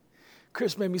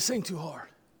 Chris made me sing too hard.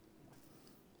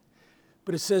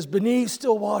 But it says, beneath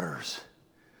still waters,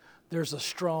 there's a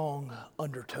strong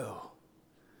undertow.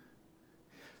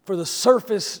 For the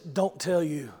surface don't tell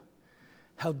you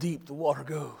how deep the water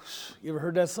goes. You ever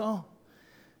heard that song?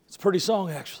 It's a pretty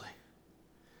song, actually.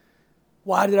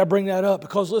 Why did I bring that up?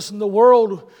 Because, listen, the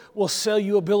world will sell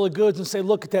you a bill of goods and say,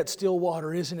 look at that still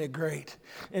water, isn't it great?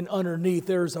 And underneath,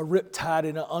 there's a riptide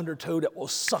and an undertow that will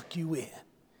suck you in.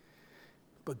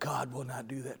 But God will not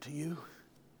do that to you.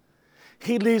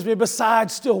 He leads me beside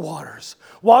still waters,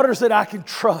 waters that I can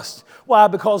trust. Why?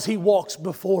 Because he walks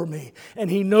before me,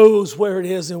 and he knows where it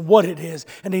is and what it is,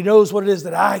 and he knows what it is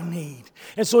that I need.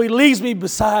 And so he leads me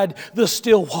beside the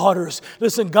still waters.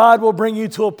 Listen, God will bring you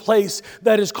to a place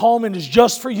that is calm and is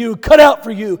just for you, cut out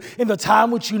for you in the time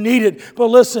which you need it. But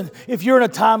listen, if you're in a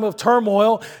time of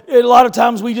turmoil, a lot of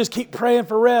times we just keep praying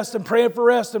for rest and praying for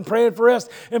rest and praying for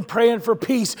rest and praying for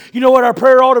peace. You know what our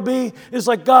prayer ought to be? It's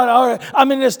like, God, all right,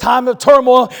 I'm in this time of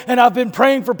turmoil and I've been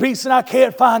praying for peace and I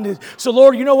can't find it. So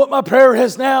Lord, you know what my prayer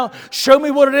is now? Show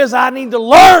me what it is I need to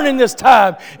learn in this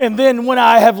time. And then when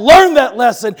I have learned that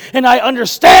lesson and I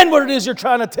understand what it is you're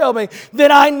trying to tell me,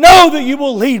 then I know that you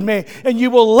will lead me and you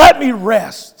will let me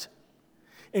rest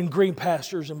in green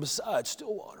pastures and beside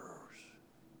still waters.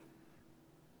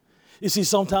 You see,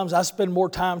 sometimes I spend more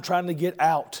time trying to get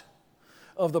out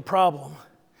of the problem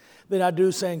than I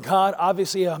do saying, God,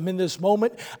 obviously I'm in this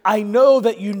moment. I know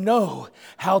that you know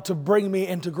how to bring me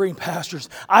into green pastures.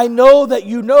 I know that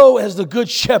you know as the good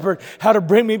shepherd how to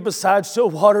bring me beside still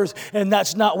waters, and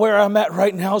that's not where I'm at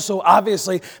right now. So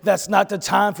obviously that's not the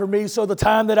time for me. So the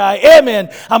time that I am in,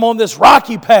 I'm on this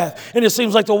rocky path, and it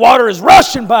seems like the water is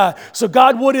rushing by. So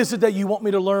God, what is it that you want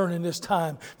me to learn in this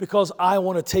time? Because I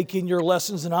want to take in your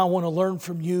lessons and I want to learn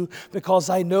from you, because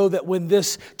I know that when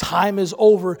this time is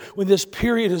over, when this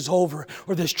period is over,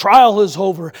 or this trial is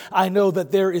over, I know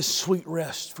that there is sweet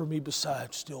rest for me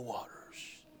beside still waters.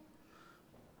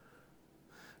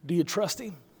 Do you trust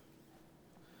Him?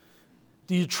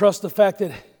 Do you trust the fact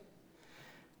that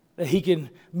He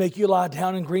can make you lie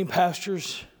down in green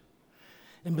pastures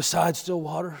and beside still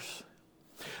waters.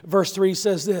 Verse 3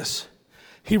 says this,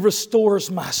 He restores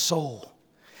my soul.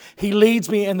 He leads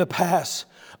me in the paths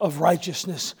of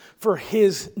righteousness for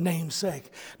His name's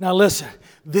sake. Now listen,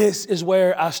 this is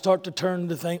where I start to turn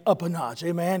the thing up a notch.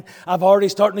 Amen. I've already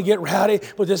starting to get rowdy,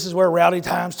 but this is where rowdy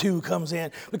times 2 comes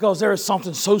in, because there is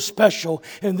something so special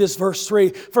in this verse 3.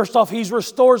 First off, He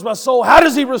restores my soul. How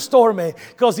does He restore me?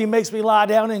 Because He makes me lie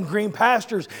down in green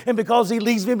pastures, and because He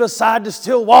leads me beside the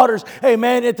still waters.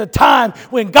 Amen. At the time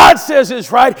when God says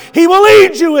it's right, He will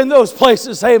lead you in those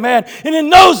places. Amen. And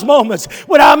in those moments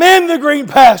when I'm in the green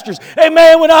pastures,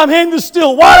 amen, when I'm in the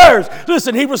still waters,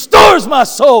 listen, He restores my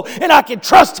soul, and I can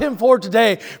trust Him for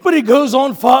today. But He goes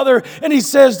on, Father, and He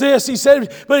says this. He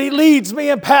said, but He leads me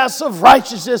in paths of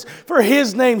righteousness for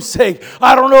His name's sake.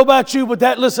 I don't know about you, but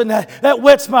that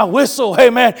wets my whistle.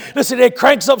 Amen. Listen, it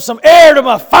cranks up some air to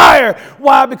my fire.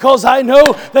 Why? Because I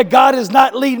know that God is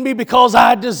not leading me because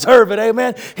I deserve it.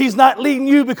 Amen. He's not leading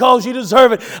you because you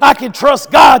deserve it. I can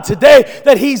trust God today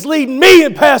that He's leading me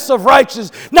in paths of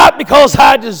righteousness, not because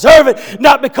I deserve it,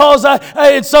 not because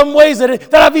I in some ways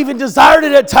that I've even desired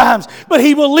it at times, but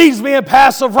He will lead me in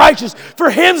paths of righteousness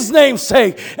for His name's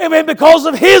sake. Amen. Because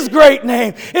of His great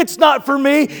name. It's not for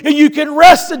me. And you can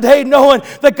rest today knowing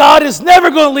that God is never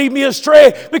going to lead me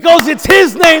astray, because it's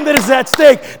His name that is at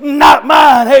stake, not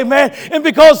mine. Amen. And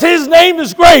because His name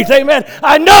is great, amen,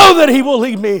 I know that He will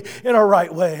lead me in a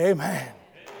right way. Amen.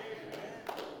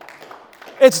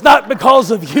 It's not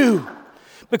because of you.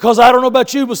 Because I don't know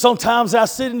about you, but sometimes I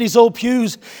sit in these old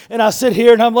pews and I sit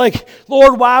here and I'm like,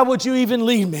 Lord, why would you even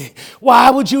lead me? Why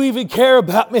would you even care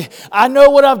about me? I know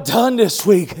what I've done this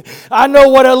week. I know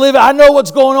what I live. I know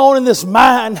what's going on in this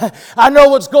mind. I know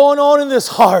what's going on in this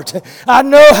heart. I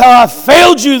know how I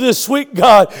failed you this week,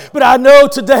 God. But I know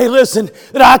today, listen,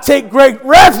 that I take great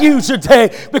refuge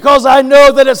today, because I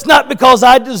know that it's not because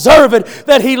I deserve it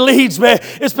that He leads me.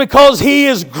 It's because He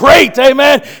is great.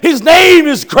 Amen. His name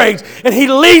is great, and He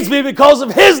leads me because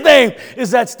of His name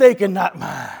is at stake and not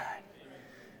mine.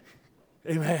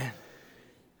 Amen.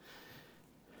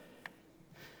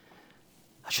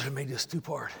 I should have made this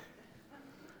 2-part.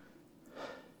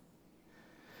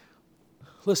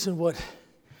 Listen what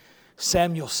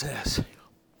Samuel says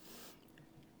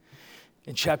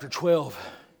in chapter 12,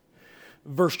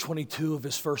 verse 22 of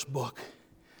his first book.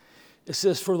 It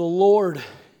says, for the Lord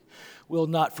will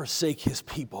not forsake His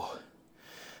people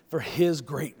for His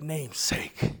great name's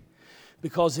sake,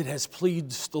 because it has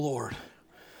pleased the Lord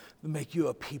to make you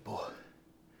a people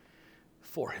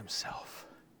for Himself.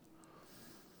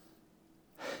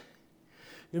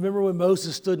 You remember when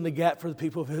Moses stood in the gap for the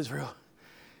people of Israel,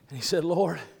 and he said,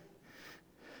 Lord,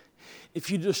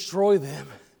 if you destroy them,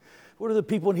 what are the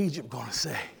people in Egypt going to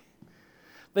say?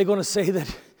 They're going to say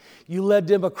that you led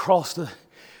them across the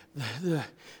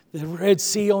Red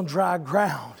Sea on dry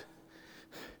ground.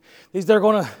 They're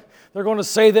going to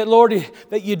say that, Lord,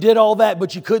 that you did all that,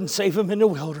 but you couldn't save them in the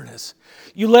wilderness.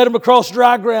 You led them across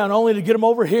dry ground only to get them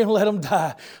over here and let them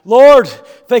die. Lord,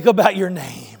 think about your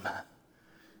name.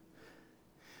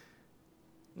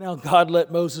 Now, God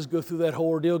let Moses go through that whole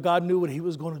ordeal. God knew what He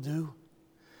was going to do.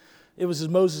 It was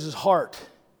in Moses' heart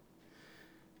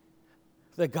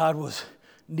that God was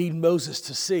needing Moses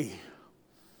to see.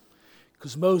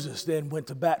 Because Moses then went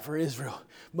to bat for Israel.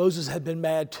 Moses had been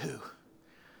mad too.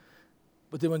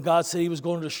 But then when God said He was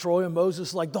going to destroy him, Moses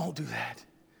was like, don't do that.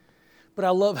 But I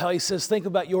love how He says, think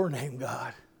about your name,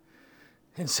 God.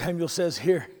 And Samuel says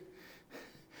here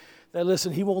that,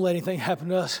 listen, He won't let anything happen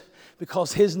to us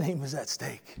because His name is at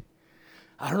stake.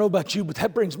 I don't know about you, but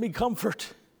that brings me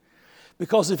comfort.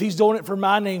 Because if He's doing it for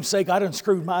my name's sake, I done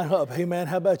screwed mine up. Amen.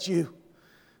 How about you?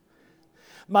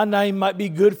 My name might be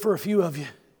good for a few of you,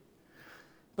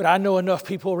 but I know enough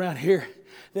people around here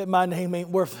that my name ain't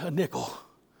worth a nickel,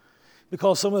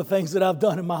 because some of the things that I've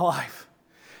done in my life.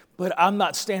 But I'm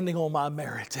not standing on my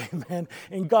merit, amen.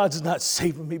 And God's not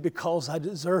saving me because I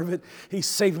deserve it. He's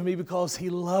saving me because He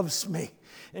loves me,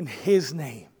 and His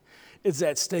name is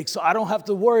at stake. So I don't have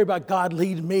to worry about God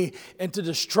leading me into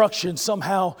destruction,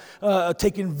 somehow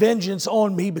taking vengeance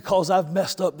on me because I've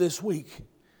messed up this week,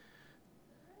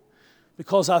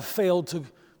 because I've failed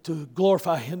to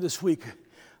glorify Him this week.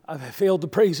 I've failed to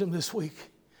praise Him this week.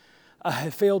 I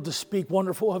have failed to speak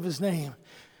wonderful of His name.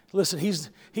 Listen,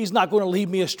 He's not going to lead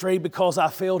me astray because I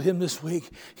failed Him this week.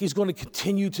 He's going to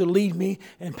continue to lead me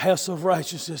in paths of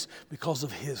righteousness because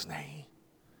of His name.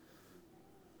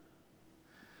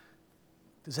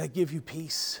 Does that give you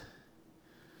peace?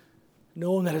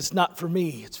 Knowing that it's not for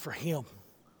me, it's for Him.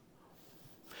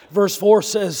 Verse 4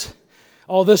 says,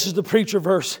 this is the preacher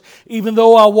verse. Even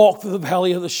though I walk through the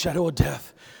valley of the shadow of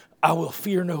death, I will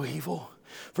fear no evil.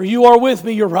 For you are with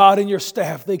me, your rod and your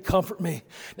staff, they comfort me.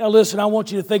 Now listen, I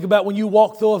want you to think about when you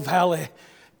walk through a valley,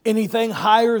 anything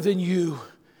higher than you,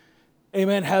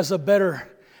 amen, has a better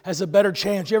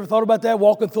chance. You ever thought about that,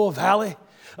 walking through a valley?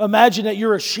 Imagine that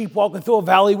you're a sheep walking through a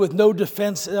valley with no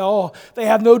defense at all. They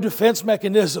have no defense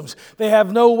mechanisms. They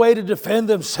have no way to defend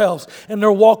themselves. And they're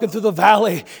walking through the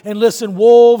valley. And listen,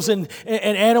 wolves and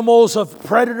animals of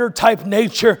predator type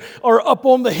nature are up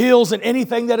on the hills, and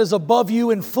anything that is above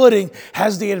you in footing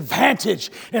has the advantage.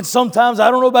 And sometimes,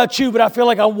 I don't know about you, but I feel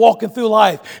like I'm walking through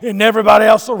life and everybody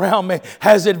else around me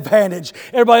has advantage.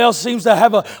 Everybody else seems to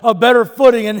have a better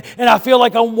footing, and I feel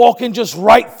like I'm walking just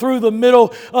right through the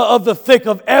middle of the thick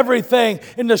of everything,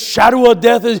 and the shadow of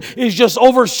death is just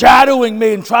overshadowing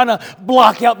me and trying to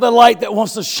block out the light that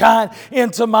wants to shine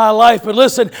into my life. But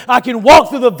listen, I can walk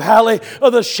through the valley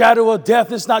of the shadow of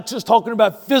death. It's not just talking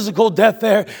about physical death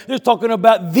there. It's talking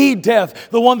about the death,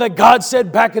 the one that God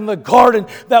said back in the garden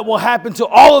that will happen to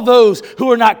all of those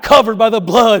who are not covered by the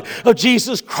blood of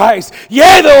Jesus Christ.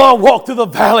 Yea, though I walk through the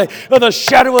valley of the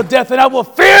shadow of death, and I will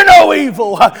fear no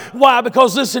evil. Why?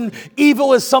 Because listen,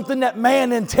 evil is something that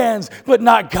man intends, but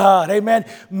not God. Amen.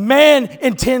 Man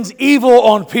intends evil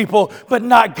on people, but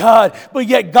not God. But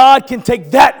yet God can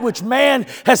take that which man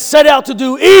has set out to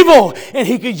do evil, and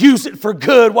He could use it for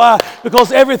good. Why?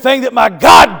 Because everything that my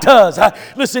God does,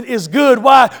 listen, is good.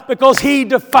 Why? Because He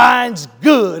defines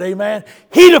good. Amen.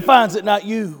 He defines it, not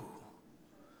you.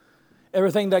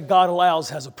 Everything that God allows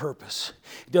has a purpose.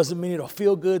 It doesn't mean it'll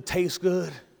feel good, taste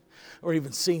good, or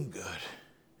even seem good.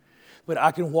 But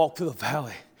I can walk through the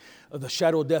valley of the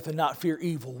shadow of death and not fear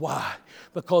evil. Why?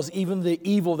 Because even the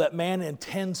evil that man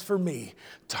intends for me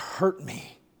to hurt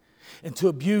me and to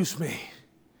abuse me,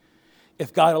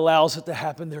 if God allows it to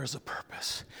happen, there is a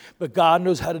purpose. But God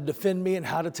knows how to defend me and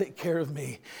how to take care of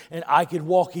me. And I can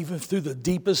walk even through the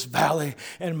deepest valley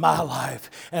in my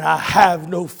life, and I have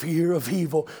no fear of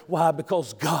evil. Why?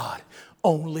 Because God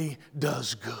only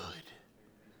does good.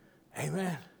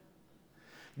 Amen.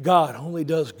 God only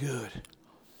does good.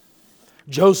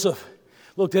 Joseph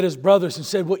looked at his brothers and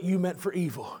said, what you meant for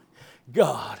evil,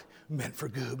 God meant for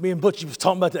good. Me and Butchie was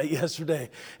talking about that yesterday.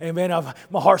 Amen.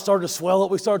 My heart started to swell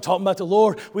up. We started talking about the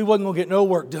Lord. We wasn't going to get no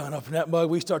work done up in that mug.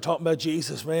 We started talking about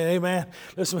Jesus, man. Amen.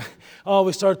 Listen,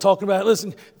 we started talking about,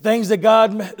 listen, things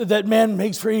that man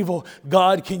makes for evil,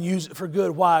 God can use it for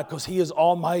good. Why? Because He is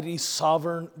almighty,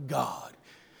 sovereign God.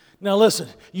 Now listen,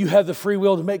 you have the free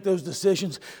will to make those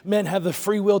decisions. Men have the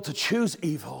free will to choose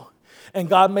evil. And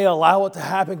God may allow it to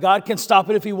happen. God can stop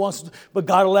it if He wants to, but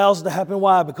God allows it to happen.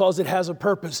 Why? Because it has a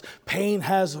purpose. Pain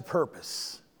has a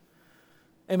purpose.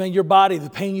 Amen. Your body, the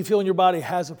pain you feel in your body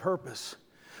has a purpose.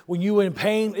 When you're in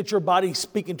pain, it's your body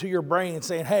speaking to your brain and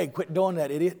saying, hey, quit doing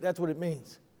that, idiot. That's what it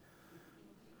means.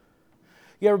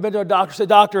 You ever been to a doctor and say,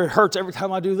 doctor, it hurts every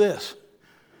time I do this.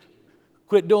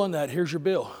 Quit doing that. Here's your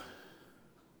bill.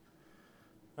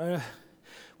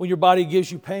 When your body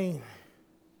gives you pain,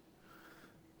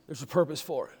 there's a purpose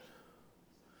for it.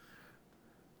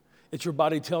 It's your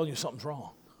body telling you something's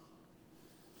wrong.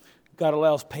 God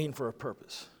allows pain for a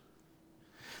purpose.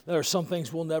 There are some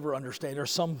things we'll never understand.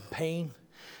 There's some pain,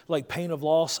 like pain of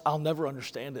loss, I'll never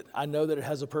understand it. I know that it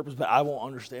has a purpose, but I won't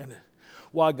understand it.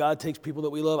 Why God takes people that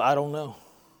we love, I don't know.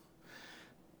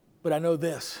 But I know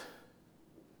this.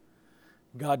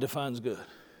 God defines good,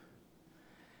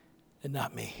 and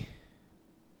not me.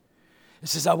 It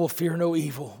says, I will fear no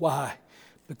evil. Why?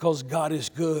 Because God is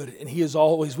good and He is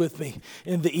always with me.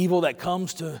 And the evil that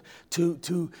comes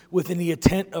to within the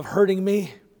intent of hurting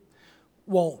me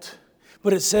won't.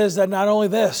 But it says that not only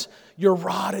this, your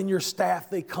rod and your staff,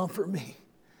 they comfort me.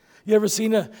 You ever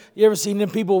seen them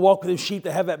people walk with them sheep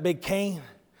that have that big cane?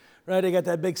 Right? They got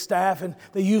that big staff, and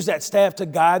they use that staff to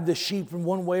guide the sheep from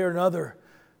one way or another.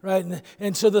 Right?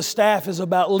 And so the staff is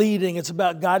about leading. It's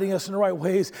about guiding us in the right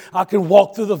ways. I can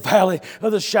walk through the valley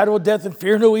of the shadow of death and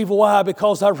fear no evil. Why?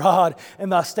 Because thy rod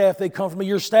and thy staff, they comfort me.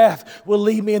 Your staff will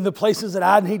lead me in the places that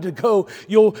I need to go.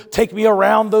 You'll take me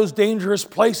around those dangerous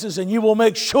places, and you will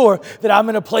make sure that I'm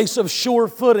in a place of sure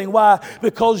footing. Why?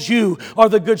 Because you are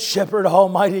the good shepherd,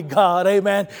 Almighty God.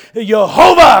 Amen.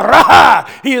 Jehovah Raha.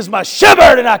 He is my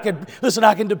shepherd, and I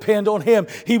can depend on Him.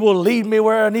 He will lead me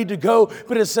where I need to go.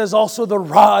 But it says also the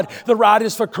rod rod. The rod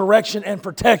is for correction and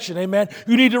protection. Amen.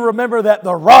 You need to remember that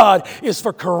the rod is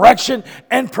for correction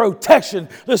and protection.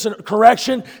 Listen,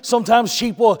 correction, sometimes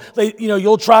sheep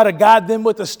you'll try to guide them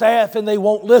with the staff and they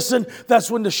won't listen.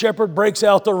 That's when the shepherd breaks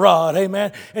out the rod.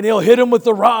 Amen. And he'll hit them with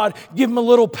the rod, give them a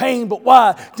little pain, but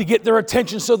why? To get their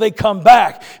attention so they come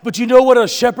back. But you know what a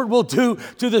shepherd will do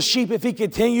to the sheep if he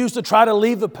continues to try to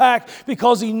leave the pack?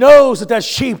 Because he knows that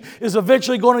sheep is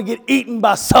eventually going to get eaten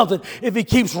by something if he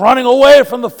keeps running away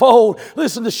from the fold.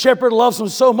 Listen, the shepherd loves him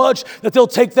so much that they'll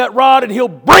take that rod and he'll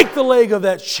break the leg of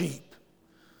that sheep.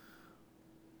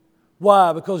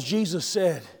 Why? Because Jesus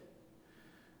said,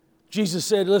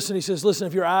 listen, he says, listen,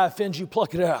 if your eye offends you,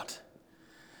 pluck it out.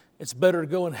 It's better to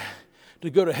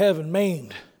go to heaven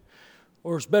maimed,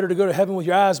 or it's better to go to heaven with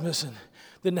your eyes missing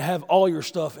than to have all your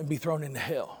stuff and be thrown into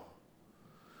hell.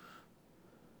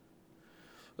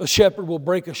 A shepherd will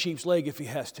break a sheep's leg if he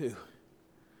has to.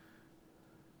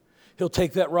 He'll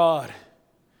take that rod.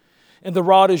 And the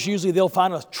rod is usually, they'll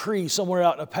find a tree somewhere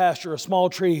out in a pasture, a small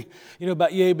tree,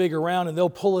 about yay big around, and they'll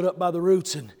pull it up by the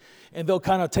roots, and they'll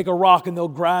kind of take a rock and they'll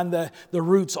grind the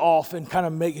roots off and kind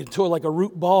of make it into like a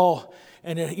root ball,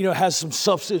 and it has some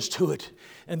substance to it.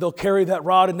 And they'll carry that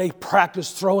rod and they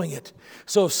practice throwing it.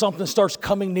 So if something starts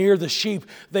coming near the sheep,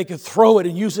 they can throw it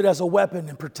and use it as a weapon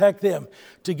and protect them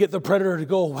to get the predator to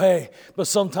go away. But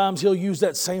sometimes he'll use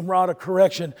that same rod of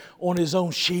correction on his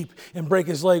own sheep and break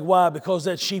his leg. Why? Because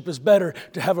that sheep is better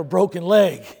to have a broken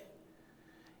leg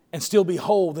and still be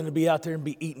whole than to be out there and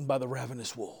be eaten by the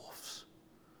ravenous wolves.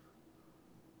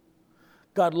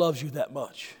 God loves you that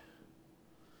much.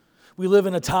 We live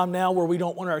in a time now where we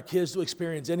don't want our kids to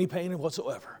experience any pain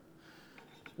whatsoever,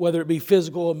 whether it be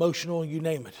physical, emotional, you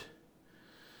name it.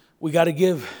 We got to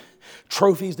give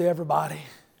trophies to everybody.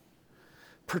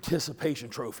 Participation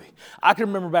trophy. I can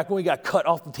remember back when we got cut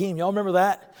off the team. Y'all remember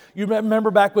that? You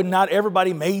remember back when not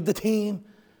everybody made the team?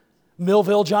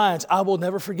 Millville Giants, I will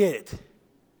never forget it.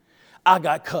 I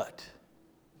got cut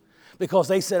because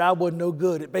they said I wasn't no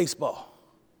good at baseball.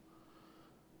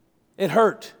 It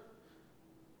hurt.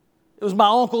 It was my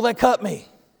uncle that cut me.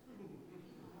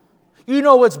 You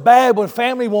know it's bad when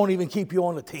family won't even keep you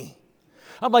on the team.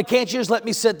 I'm like, can't you just let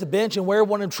me sit the bench and wear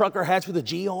one of them trucker hats with a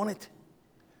G on it?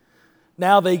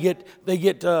 Now now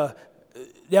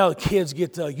the kids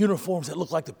get uniforms that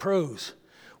look like the pros.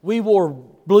 We wore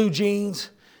blue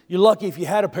jeans. You're lucky if you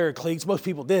had a pair of cleats. Most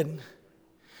people didn't.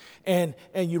 And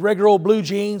you regular old blue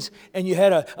jeans, and you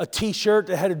had a T-shirt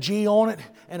that had a G on it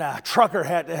and a trucker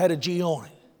hat that had a G on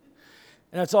it.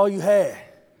 And that's all you had.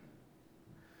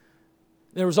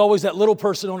 There was always that little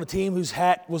person on the team whose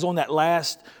hat was on that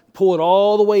last, pull it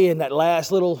all the way in, that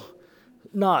last little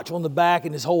notch on the back,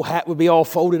 and his whole hat would be all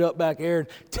folded up back there and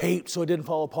taped so it didn't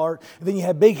fall apart. And then you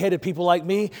had big-headed people like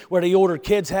me where they ordered a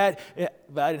kid's hat,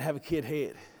 but I didn't have a kid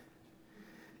head.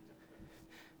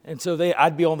 And so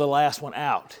I'd be on the last one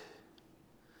out.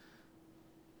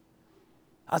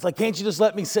 I was like, can't you just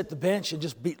let me sit the bench and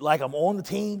just be like I'm on the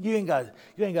team? You ain't got.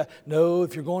 No,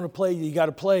 if you're going to play, you got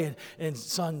to play. And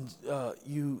son,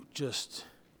 you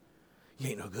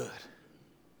ain't no good.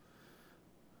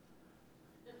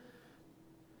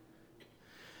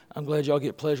 I'm glad y'all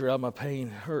get pleasure out of my pain.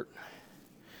 It hurt.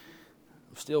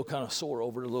 I'm still kind of sore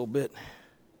over it a little bit.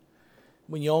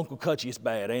 When your uncle cuts you, it's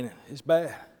bad, ain't it? It's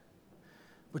bad.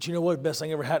 But you know what? The best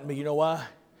thing ever happened to me, you know why?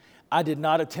 I did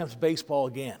not attempt baseball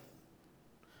again.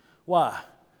 Why?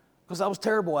 Because I was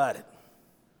terrible at it.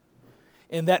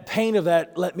 And that pain of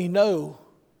that let me know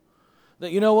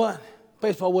that, you know what?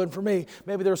 Baseball wasn't for me.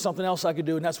 Maybe there was something else I could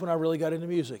do, and that's when I really got into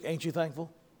music. Ain't you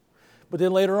thankful? But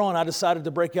then later on, I decided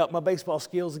to break out my baseball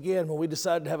skills again when we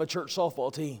decided to have a church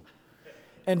softball team.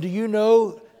 And do you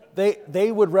know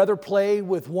they would rather play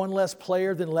with one less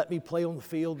player than let me play on the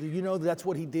field? Do you know that's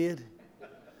what he did?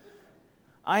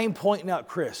 I ain't pointing out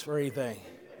Chris or anything.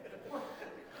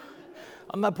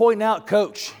 I'm not pointing out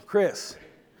Coach Chris.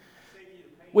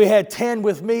 We had 10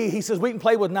 with me. He says, we can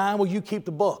play with 9. Will you keep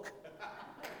the book?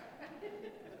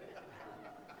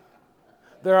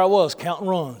 There I was, counting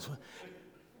runs.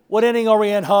 What inning are we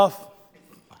in, Huff?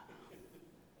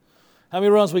 How many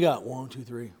runs we got? 1, 2,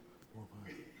 3, 4,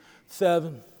 5,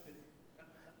 7.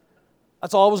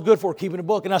 That's all I was good for, keeping a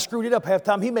book. And I screwed it up half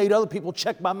time. He made other people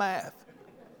check my math.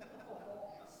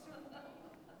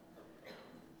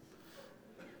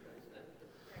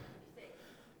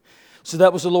 So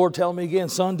that was the Lord telling me again,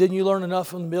 son, didn't you learn enough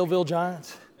from the Millville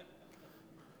Giants?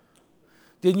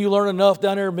 Didn't you learn enough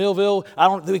down there in Millville?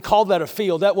 We called that a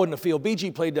field. That wasn't a field.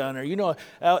 BG played down there. You know,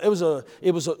 it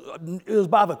was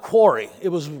by the quarry. It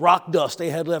was rock dust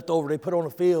they had left over. They put on a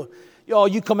field. Y'all,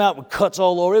 you come out with cuts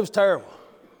all over. It was terrible.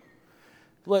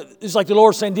 It's like the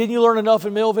Lord saying, didn't you learn enough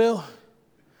in Millville?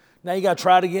 Now you got to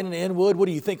try it again in Inwood. What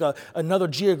do you think? Another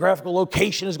geographical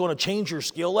location is going to change your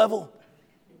skill level?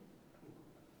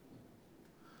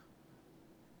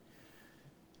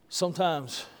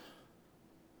 Sometimes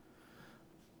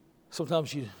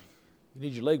you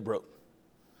need your leg broke.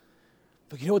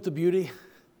 But you know what the beauty?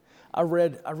 I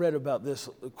read about this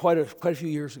quite a few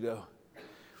years ago.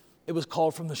 It was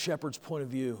called From the Shepherd's Point of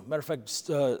View. Matter of fact,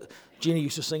 Jeannie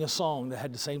used to sing a song that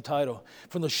had the same title.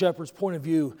 From the shepherd's point of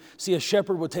view. See, a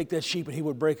shepherd would take that sheep and he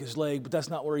would break his leg, but that's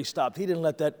not where he stopped. He didn't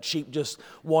let that sheep just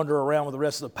wander around with the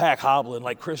rest of the pack hobbling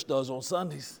like Chris does on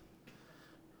Sundays.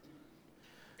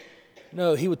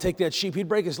 No, he would take that sheep, he'd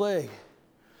break his leg,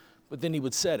 but then he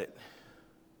would set it,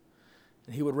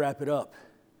 and he would wrap it up,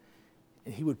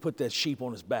 and he would put that sheep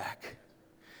on his back,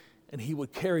 and he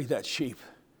would carry that sheep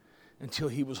until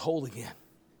he was whole again.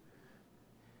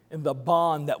 And the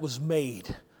bond that was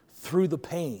made through the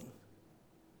pain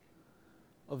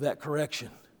of that correction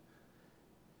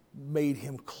made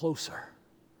him closer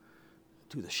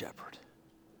to the shepherd.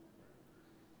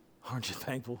 Aren't you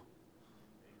thankful?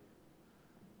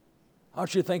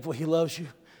 Aren't you thankful he loves you?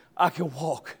 I can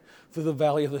walk through the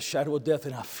valley of the shadow of death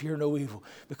and I fear no evil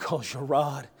because your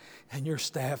rod and your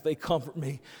staff, they comfort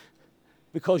me,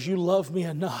 because you love me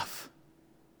enough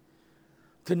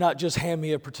to not just hand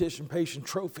me a participation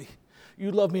trophy.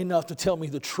 You love me enough to tell me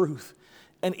the truth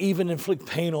and even inflict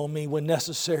pain on me when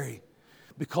necessary,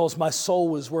 because my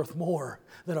soul is worth more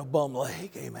than a bum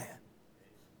leg. Amen.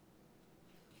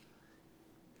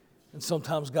 And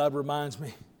sometimes God reminds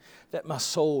me that my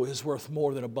soul is worth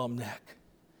more than a bum neck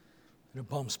and a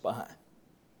bum spine.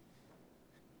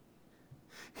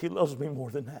 He loves me more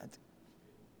than that.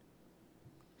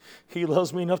 He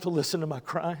loves me enough to listen to my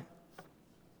crying,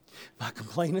 my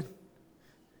complaining,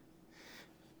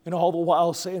 and all the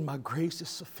while saying, my grace is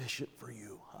sufficient for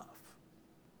you, Huff.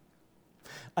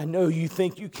 I know you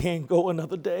think you can't go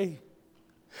another day.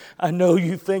 I know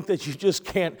you think that you just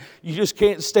can't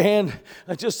stand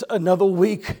just another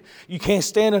week. You can't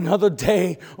stand another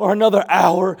day or another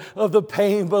hour of the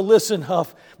pain. But listen,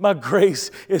 Huff, my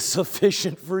grace is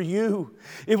sufficient for you.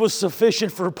 It was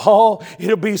sufficient for Paul.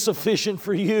 It'll be sufficient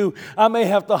for you. I may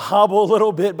have to hobble a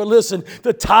little bit, but listen,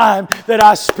 the time that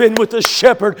I spend with the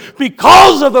shepherd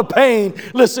because of the pain,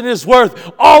 listen, is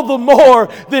worth all the more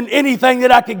than anything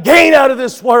that I could gain out of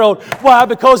this world. Why?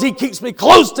 Because he keeps me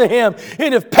close to him.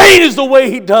 And if pain is the way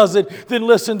he does it, then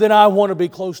listen, then I want to be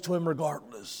close to him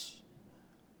regardless.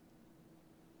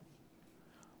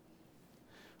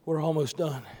 We're almost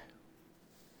done.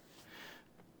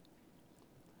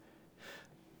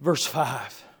 Verse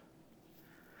 5.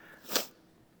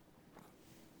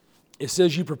 It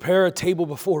says, you prepare a table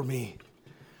before me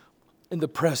in the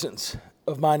presence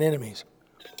of mine enemies.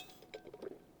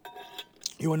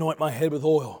 You anoint my head with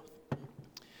oil,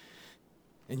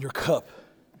 and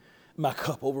my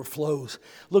cup overflows.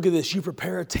 Look at this. You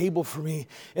prepare a table for me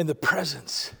in the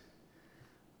presence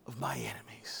of my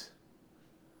enemies.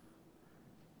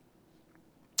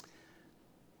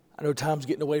 I know time's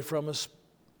getting away from us,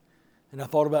 and I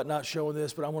thought about not showing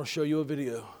this, but I want to show you a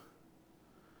video.